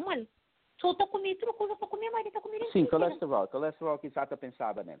fazer o mal. Só está comendo tudo coisa para comer, mas está comendo. Sim, colesterol que já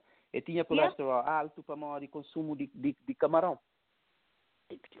pensava nele. Eu tinha colesterol alto para maior consumo de camarão.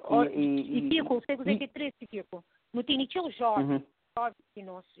 E Pico, você gosta de três, Pico. Não tem nem jovens,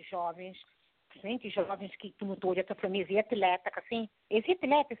 jovens que tu não estou olhando para mim, atleta, assim, esse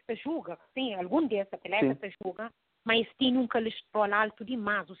atleta se julga, assim, algum desses atletas se julga, mas tem um colesterol alto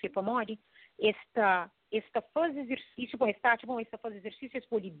demais, você pode esta faz exercício, esta faz exercício, esse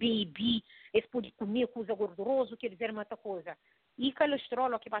pode beber, esse pode comer coisa gordurosa, quer dizer, uma outra coisa. E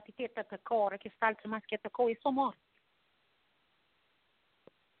colesterol que bate ter a cor, que está alto mais que a cor, é só morte.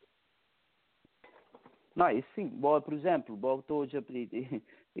 Não, é sim. Por exemplo,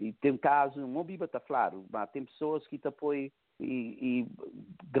 tem um caso, não viva está claro, mas tem pessoas que apoiam e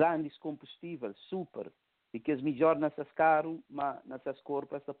grandes combustíveis, super, e que as melhores nessas caras, mas nessas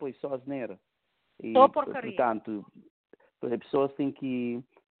corpos apoiam só as neiras. E, portanto, as pessoas têm que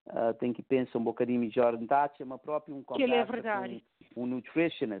pensar um bocadinho melhor em taxa, mas próprio um conversa com um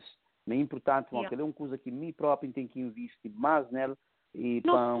nutritionist, é importante, porque é uma coisa que mim próprio tem que investir mais nela, e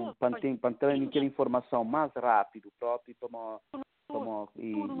para ter aquela informação mais rápido próprio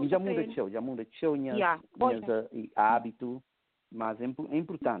e já muda hábito, mas é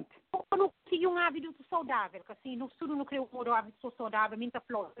importante. Eu não consegui um hábito saudável, assim, no estudo não criou um hábito saudável, muita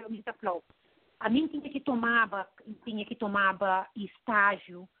flow. A mim tinha que tomar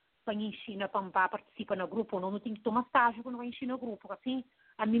estágio para ensinar para participar no grupo, não tinha que tomar estágio quando vai ensinar no grupo, assim.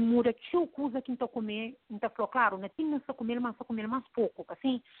 A mim muda que coisa que estou comer, então falou, claro, não tinha só comer mais pouco,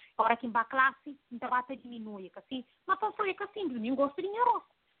 assim. A hora que vai classe, então vai diminuir, assim. Mas para fazer assim, não gosto de arroz.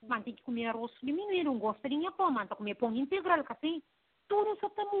 Mas tem que comer arroz diminuir, não gosto de pão, mas comer pão integral, assim. Tudo só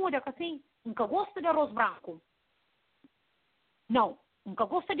te muda, assim. Nunca gosto de arroz branco. Não, nunca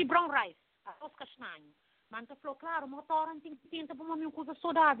gosto de brown rice, arroz castanho. Mas falou, claro, uma hora tem que tentar para uma coisa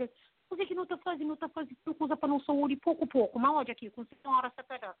saudável. Coisa que não está fazendo coisa para não saúde pouco. Mas olha aqui, com senhora se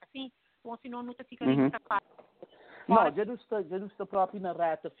pega, assim, ou senão não está ficando muito fácil. Não, já não está próprio na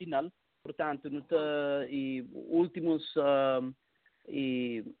reta final, portanto, não está, e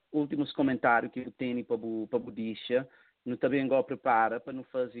últimos comentários que eu tenho para o deixar, não também igual prepara para não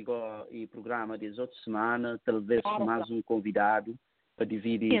fazer igual o programa das outras semanas, talvez mais um convidado para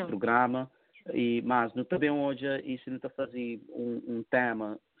dividir o programa. Mas não também hoje isso não está fazer um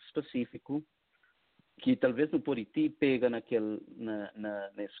tema específico que talvez não pode ter pega nas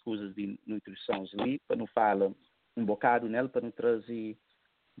coisas de nutrição ali, para não falar um bocado nela, para não trazer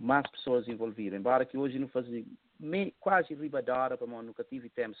mais pessoas envolvidas. Embora que hoje não fazer quase riba da hora, para nunca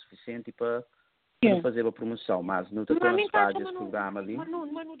tive tempo suficiente para fazer a promoção, mas não está tão fácil esse programa ali. Mas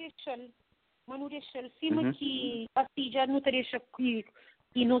não deixa cima que assim já não te deixa que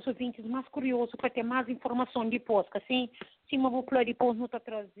e nos ouvintes mais curiosos para ter mais informação depois, que assim, se eu vou falar depois, não está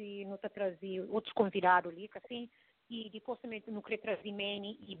trazer outros convidados ali, que assim, e depois também não queria trazer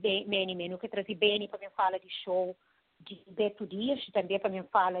Manny, não queria trazer Benny para mim falar de show de Beto Dias, também para mim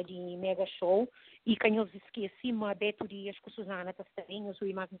falar de mega show, e quem eu esqueci, mas Beto Dias com Susana Castelinhos,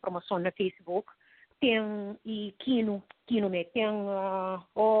 e mais informação no Facebook, tem e Kino me tem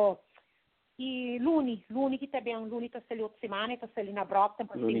e Luni que também Luni está saindo outra semana, está saindo na Brockton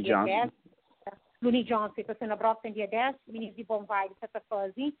para ser dia 10. Luni Johnson está saindo na Brockton dia 10, meninos de bom vibe está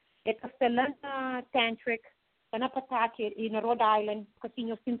fazendo, está saindo na Tantric, na Pataque e na Rhode Island, que assim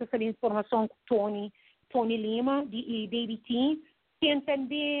eu sinto essa informação com Tony Lima e Baby T. Tem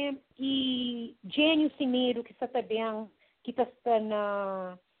também e Gênio Cineiro que está também que está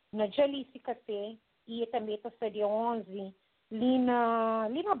na Jalice Café e também está dia 11 ali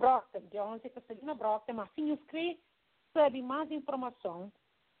na Brockton, dia 11 está ali na Brockton, mas assim eu escrevo sabe mais informação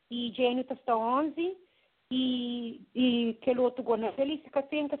e Gênio está 11 e aquele outro gol na Jalice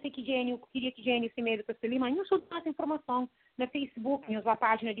Café que Gênio queria que Gênio Cineiro está ali, mas não sou mais informação na Facebook, na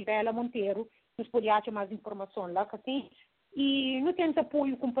página de Bela Monteiro, nos pode achar mais informação lá, assim. E não tem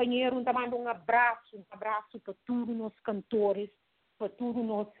apoio, companheiro, então mando um abraço para todos os cantores, para todos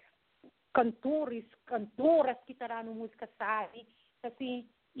os cantoras que estarão na música, sabe? Assim,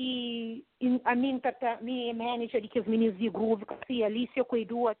 e a minha manager de que os meninos de groove, assim, Alicia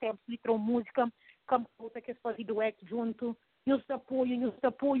Querido, até litrou música, camputa que fazem dueto junto, nos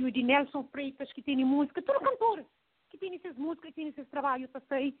apoio de Nelson Freitas, que tem música, todos cantores que têm essas músicas, que têm esses trabalhos,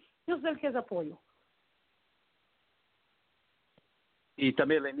 assim, nos dão esse apoio. E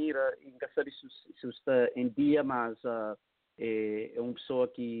também, Lenira, engraçado isso está em dia, mas é uma pessoa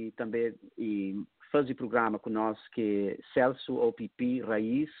que também faz o programa conosco, que é Celso OPP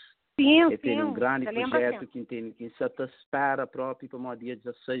Raiz. Sim, tem um grande projeto que se espera próprio para o dia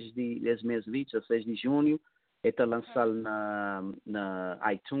 16 de junho. Está lançado na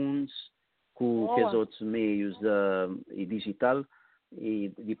iTunes, com os outros meios digital. E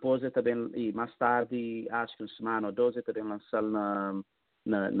depois também, e mais tarde, acho que uma semana ou 12, também lançado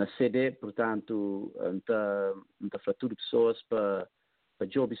na CD, portanto, está fratura pessoas para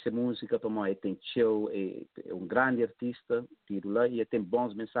ouvir essa música, para mim, tem show, é um grande artista, e tem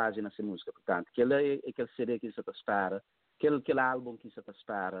bons mensagens nessa música, portanto, aquele CD que você espera, aquele álbum que você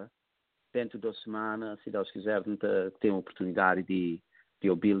espera, dentro de 2 semanas, se Deus quiser, tem a oportunidade de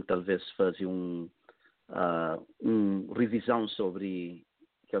ouvir, talvez fazer uma revisão sobre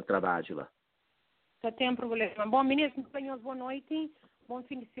aquele trabalho lá. Não tem problema. Bom, meninos, boa noite, bom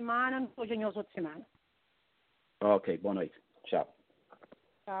fim de semana, hoje é outra semana. Ok, boa noite. Tchau.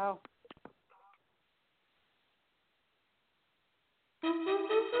 Tchau.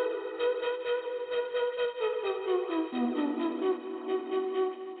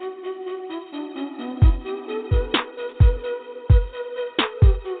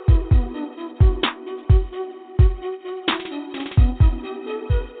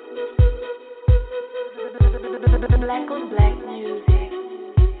 Black music.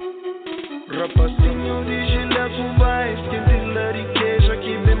 Rapacinho de gilha com vais, quem tem lariqueja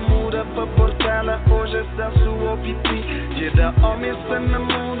que demora pra portá-la. Hoje é Celso OPP, dia da homem está no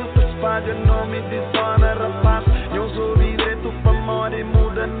mundo, se espalha nome de zona rapaz. Eu sou direito pra morrer e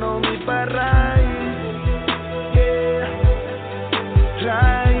muda nome pra raiz.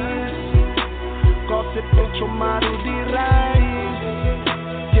 Raiz, coce pecho chamado de raiz.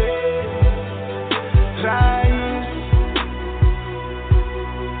 Raiz.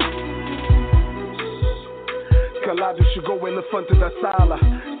 Calado chegou o elefante da sala.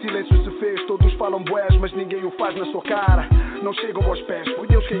 Silêncio se fez, todos falam bués, mas ninguém o faz na sua cara. Não chegam aos pés, foi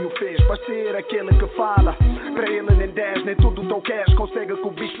Deus quem o fez, para ser aquele que fala. Para ele nem 10, nem tudo tão queres. Consegue que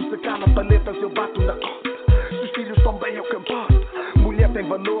o bicho se cala, paletas eu bato na cota. Se os filhos estão bem é o que importa. Mulher tem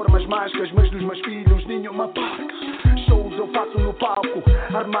valor, mas mais que as mães dos meus filhos, nenhuma parca. Shows eu faço no palco,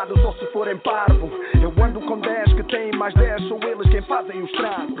 armado só se forem parvo. Eu ando com 10 que têm mais 10, são eles quem fazem o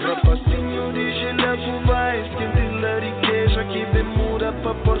estrago. Rapacinho de gilha com vais, quem tem lariqueja que demora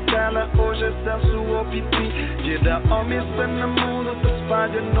pra portá-la. Hoje é Celso OPP, dia da homem está no mundo, se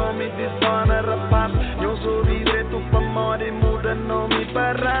espalha nome de zona rapaz. Eu sou direito pra morrer e muda nome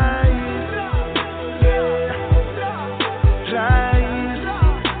pra raiz. Raiz,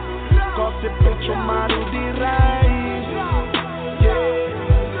 coce pecho chamado de raiz.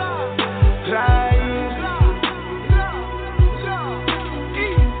 Raiz.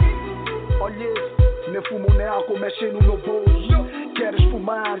 Olha, nem fumo nem álcool mexendo no meu bolso. Queres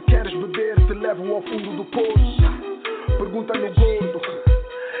fumar, queres beber, te levo ao fundo do poço. Pergunta no gordo,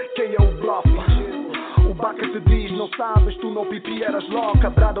 quem é o bluff? O Baca te diz, não sabes, tu no pipi eras louca.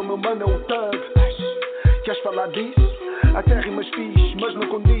 Brada, o meu mano é o thug. Queres falar disso? Até rimas fixe, mas não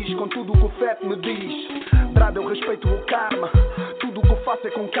condiz com tudo o que o feto me diz. Brada, eu respeito o karma, tudo o que eu faço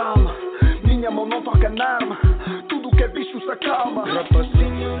é com calma. Minha mão não toca na arma, tudo o que é bicho se acalma.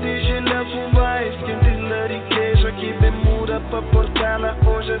 Rapacinho de gilha com vais, quem tem lariqueja que demora pra portá-la. portela,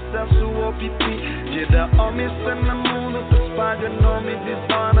 hoje é Celso ou Pipi. Dia da homem está no mundo, que espalha nome de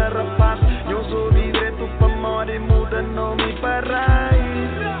zona rapaz. Eu sou direito para morrer, muda nome para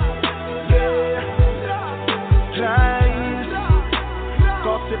raiz. Yeah. Raiz,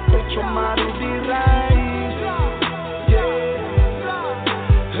 você pode chamar de raiz. Yeah.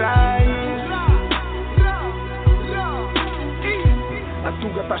 Raiz. A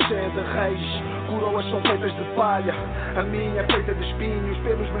tuga tá cheia de reis, coroas são feitas de palha. A minha é feita de espinhos,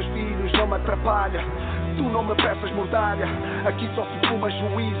 pelos meus filhos não me atrapalha. Tu não me peças mortalha, aqui só se fuma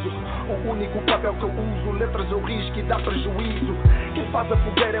juízo. O único papel que eu uso, letras eu risco e dá prejuízo. Quem faz a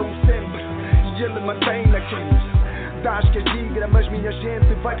fogueira é o sempre, e ele mantém na quente. Das que as digramas, minha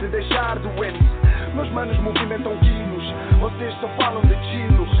gente vai te deixar doente. Meus manos movimentam quilos, vocês só falam de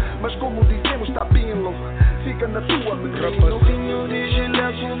chilos. Mas como dizemos tá pilo, fica na tua menino. Rapazinho de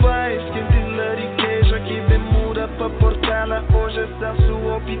gilete vais, quem te lariqueja que bem muda pra portela, hoje é Celso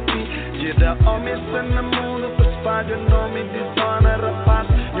ou Pipi. Dia da homem está no mundo, que espalha nome de zona rapaz.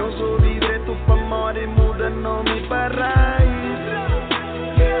 Eu sou direito pra morrer, muda nome para raiz.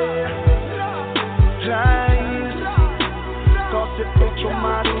 Yeah. Raiz, você pode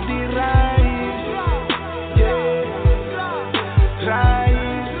chamar de raiz. Yeah. Raiz.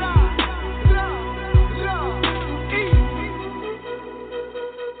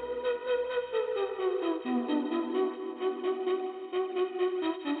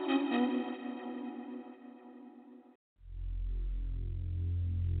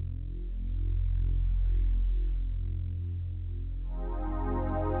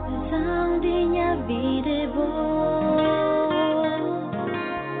 Minha vida é boa.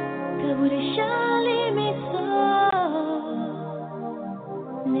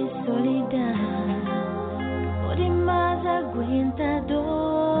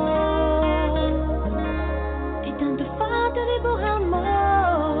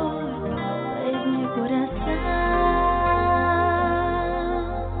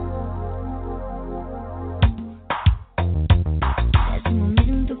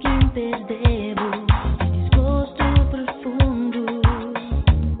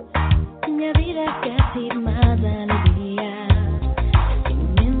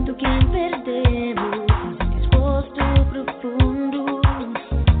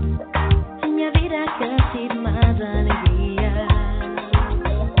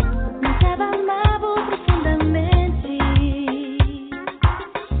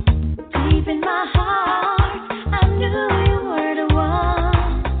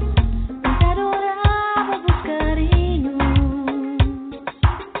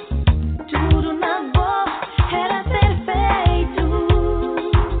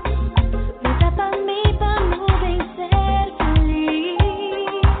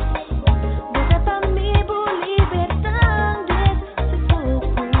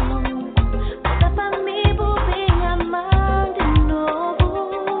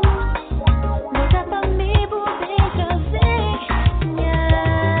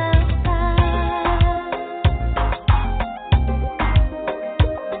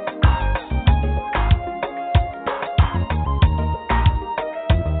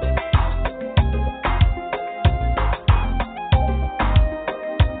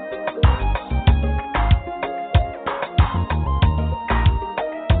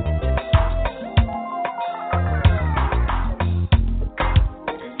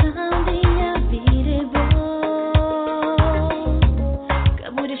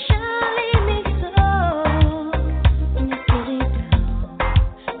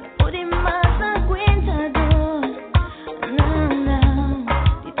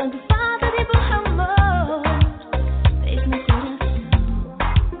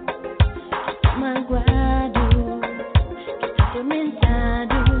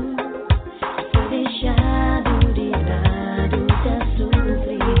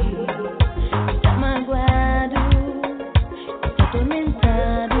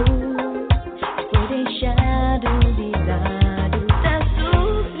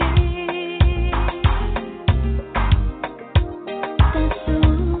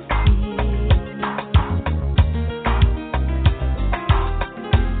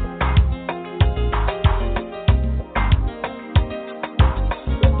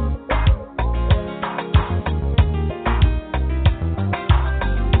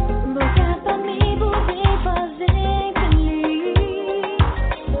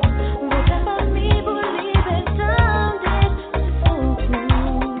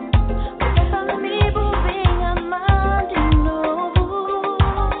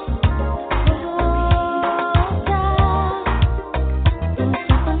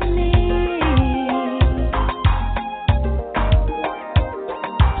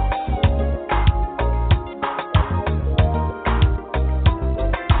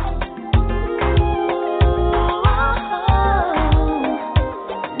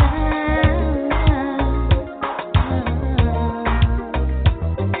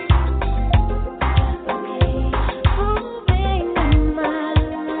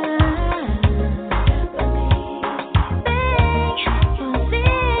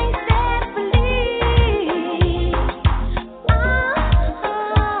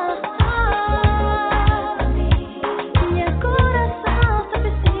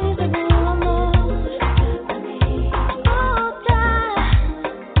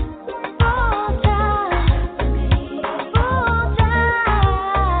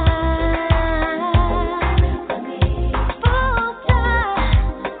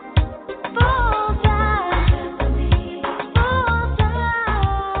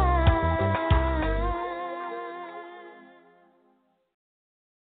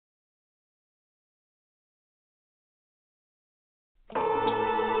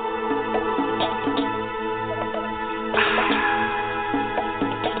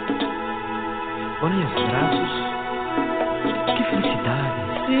 Olhem os braços. Que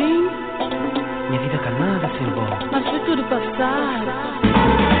felicidade. Sim. Minha vida canada ser bom. Mas foi tudo passado.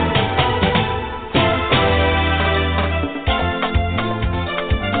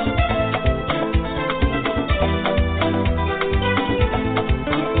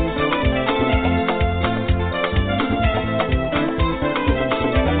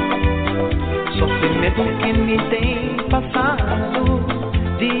 Sofrimento que me tem passado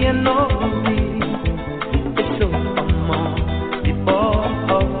dia e noite. Isso amor de pó.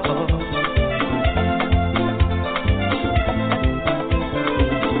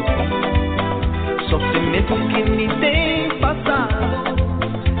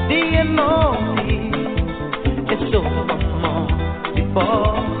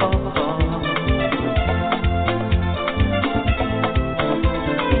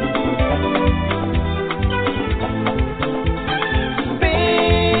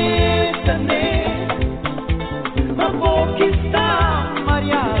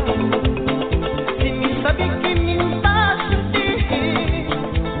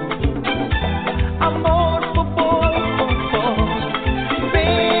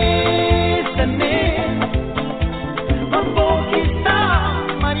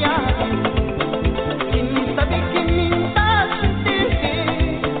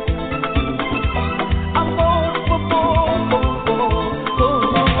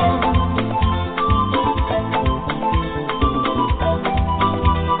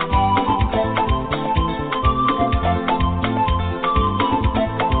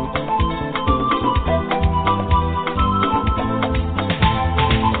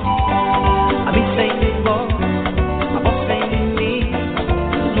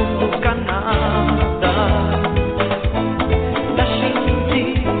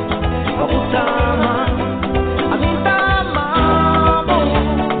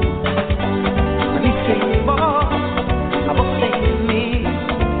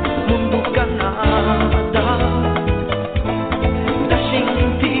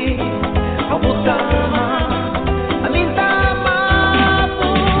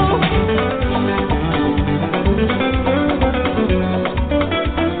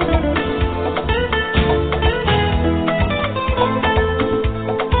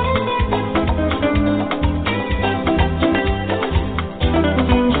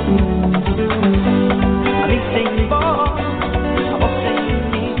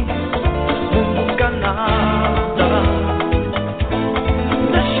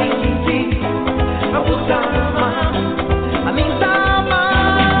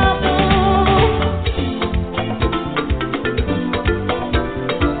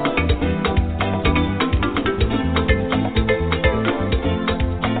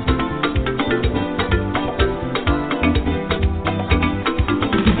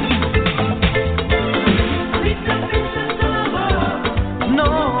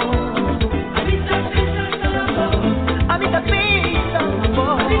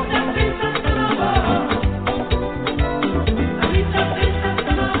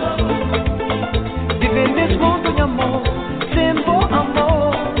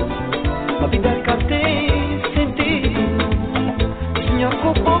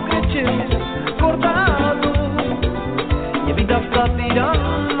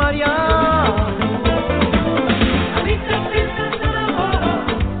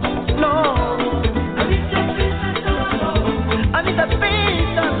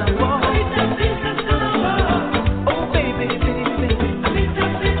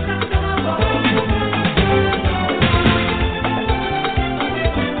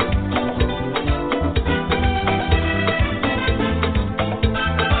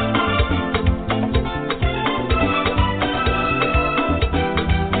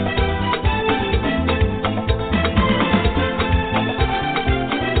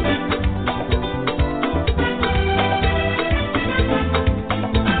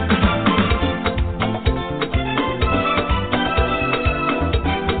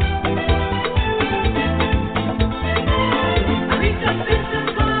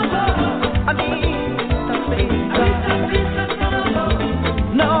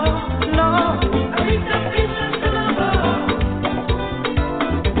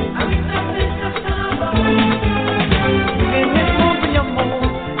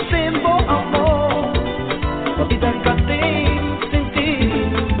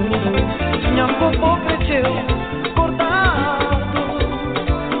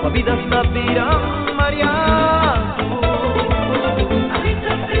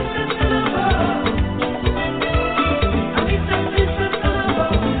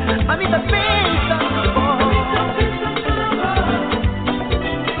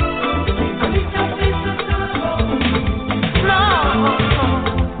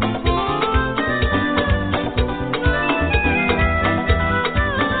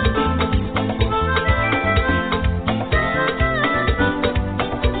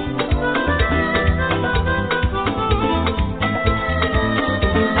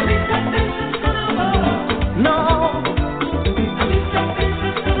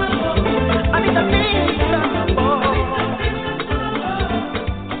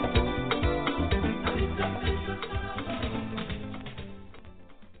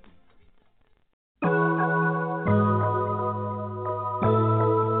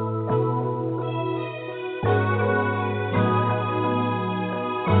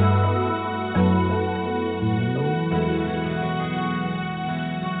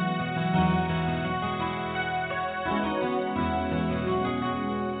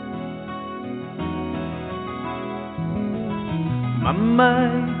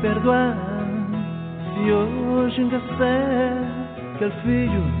 Mamãe, perdoa se hoje engasguei aquele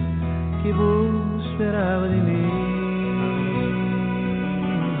filho que vos esperava de mim.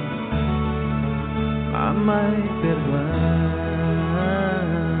 Mamãe, perdoa.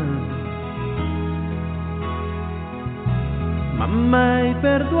 Mamãe,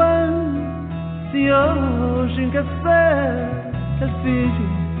 perdoa se hoje engasguei aquele filho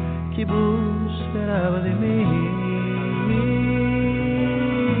que vos esperava de mim.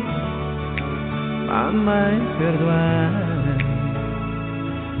 Mamãe, perdoa,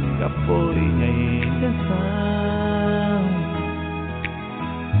 já foi a intenção.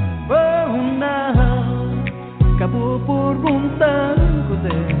 Oh não, acabou por vontade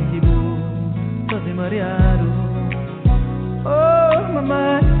que vou fazer mareado. Oh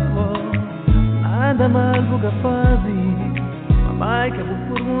mamãe, oh, nada mais vou fazer. Mamãe, acabou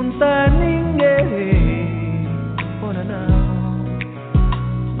por vontade ninguém. Oh não.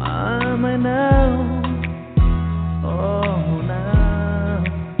 Mamãe, não, oh não.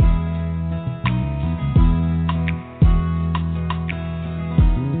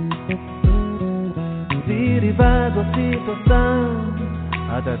 Derivado a situação,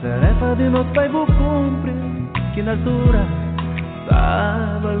 a tarefa de nosso pai vou cumprir, que na altura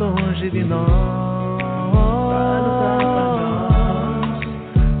estava longe de nós.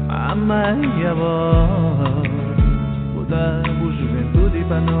 A mãe e a avó mudamos juventude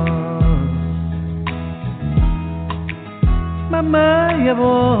para nós. Mamãe e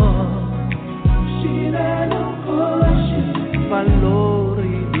avó, valor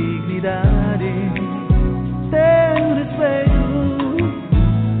e dignidade, ter respeito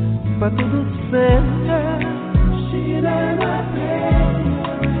para tudo ser.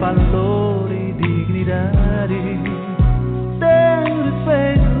 Valor e dignidade, ter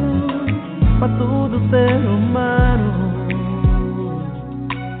respeito para todo ser humano.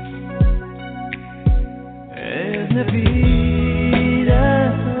 Minha vida,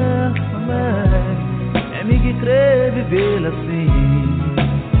 mamãe, é me que crê viver assim.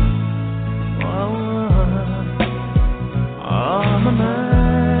 Oh,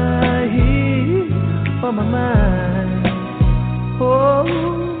 mamãe, oh, mamãe, oh,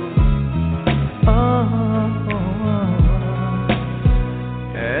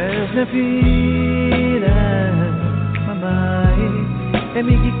 és minha vida, mamãe, é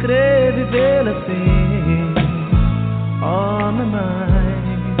me que crê viver assim. Oh mamãe,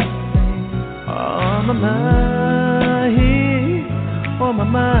 oh mamãe, oh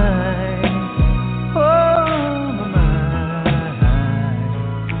mamãe, oh mamãe,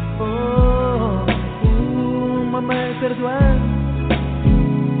 oh mamãe, perdoa,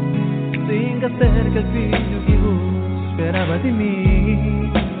 sem gastar aquele filho que vos esperava de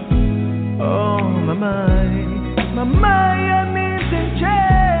mim. Oh mamãe, mamãe, a mim sentiu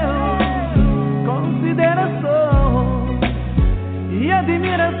consideração e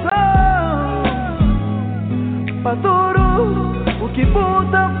admiração para tudo o que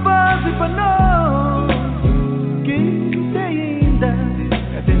Buda faz para nós. Que tem ainda,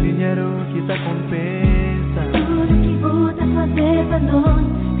 que tem dinheiro que tá compensa. Tudo que Buda fazer para nós,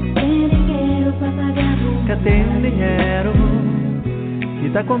 que tem dinheiro para pagar. Que tem dinheiro que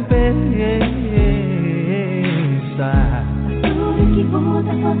tá compensa. Tudo que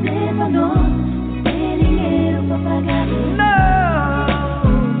Buda fazer para nós, que tem dinheiro para pagar.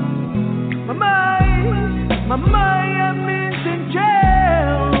 Mamãe, a mim sentiu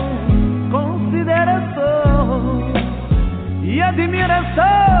consideração e admiração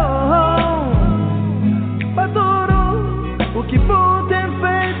para tudo o que Buda tem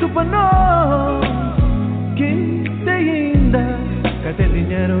feito para nós. Que tem ainda, que tem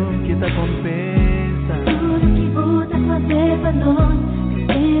dinheiro que tá compensa. Tudo que Buda fazer para nós, que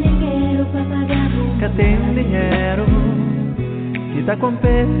tem dinheiro para pagar. Que tem dinheiro que tá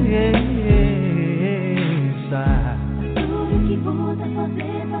compensa. Tudo que Buda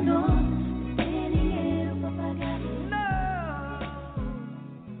fazer para nós, tem dinheiro para pagar.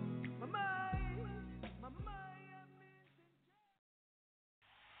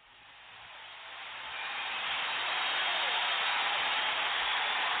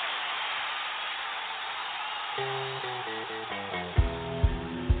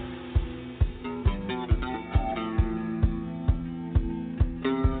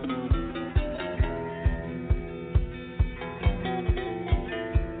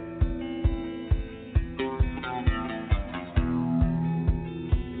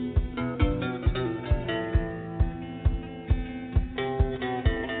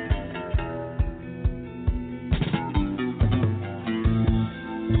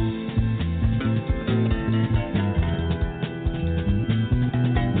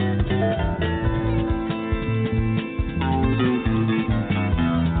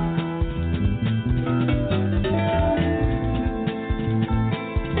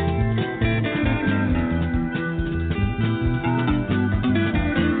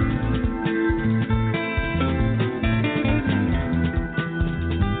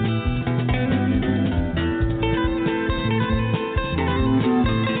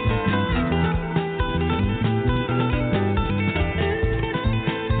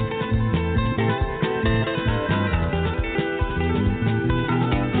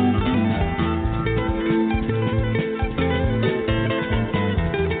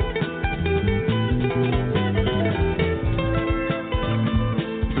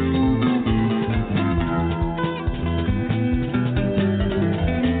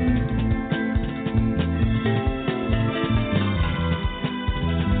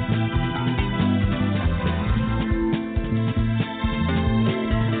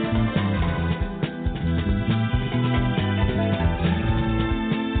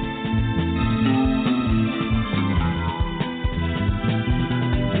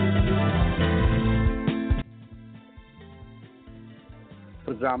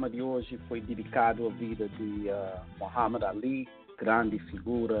 programa de hoje foi dedicado à vida de Muhammad Ali, grande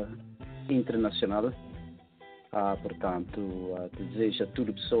figura internacional. Portanto, desejo a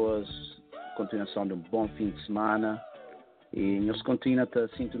todas as pessoas continuação de um bom fim de semana e nos continua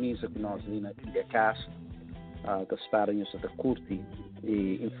a sintonizar com nós ali na Indiacast. Que espero que você curte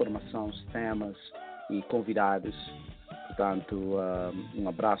e informações, temas e convidados. Portanto, um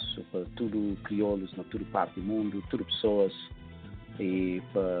abraço para todos os crioulos na toda parte do mundo, todas as pessoas e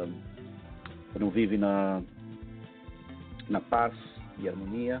para não viver na paz e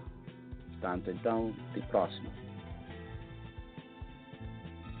harmonia. Portanto, então, até a próxima.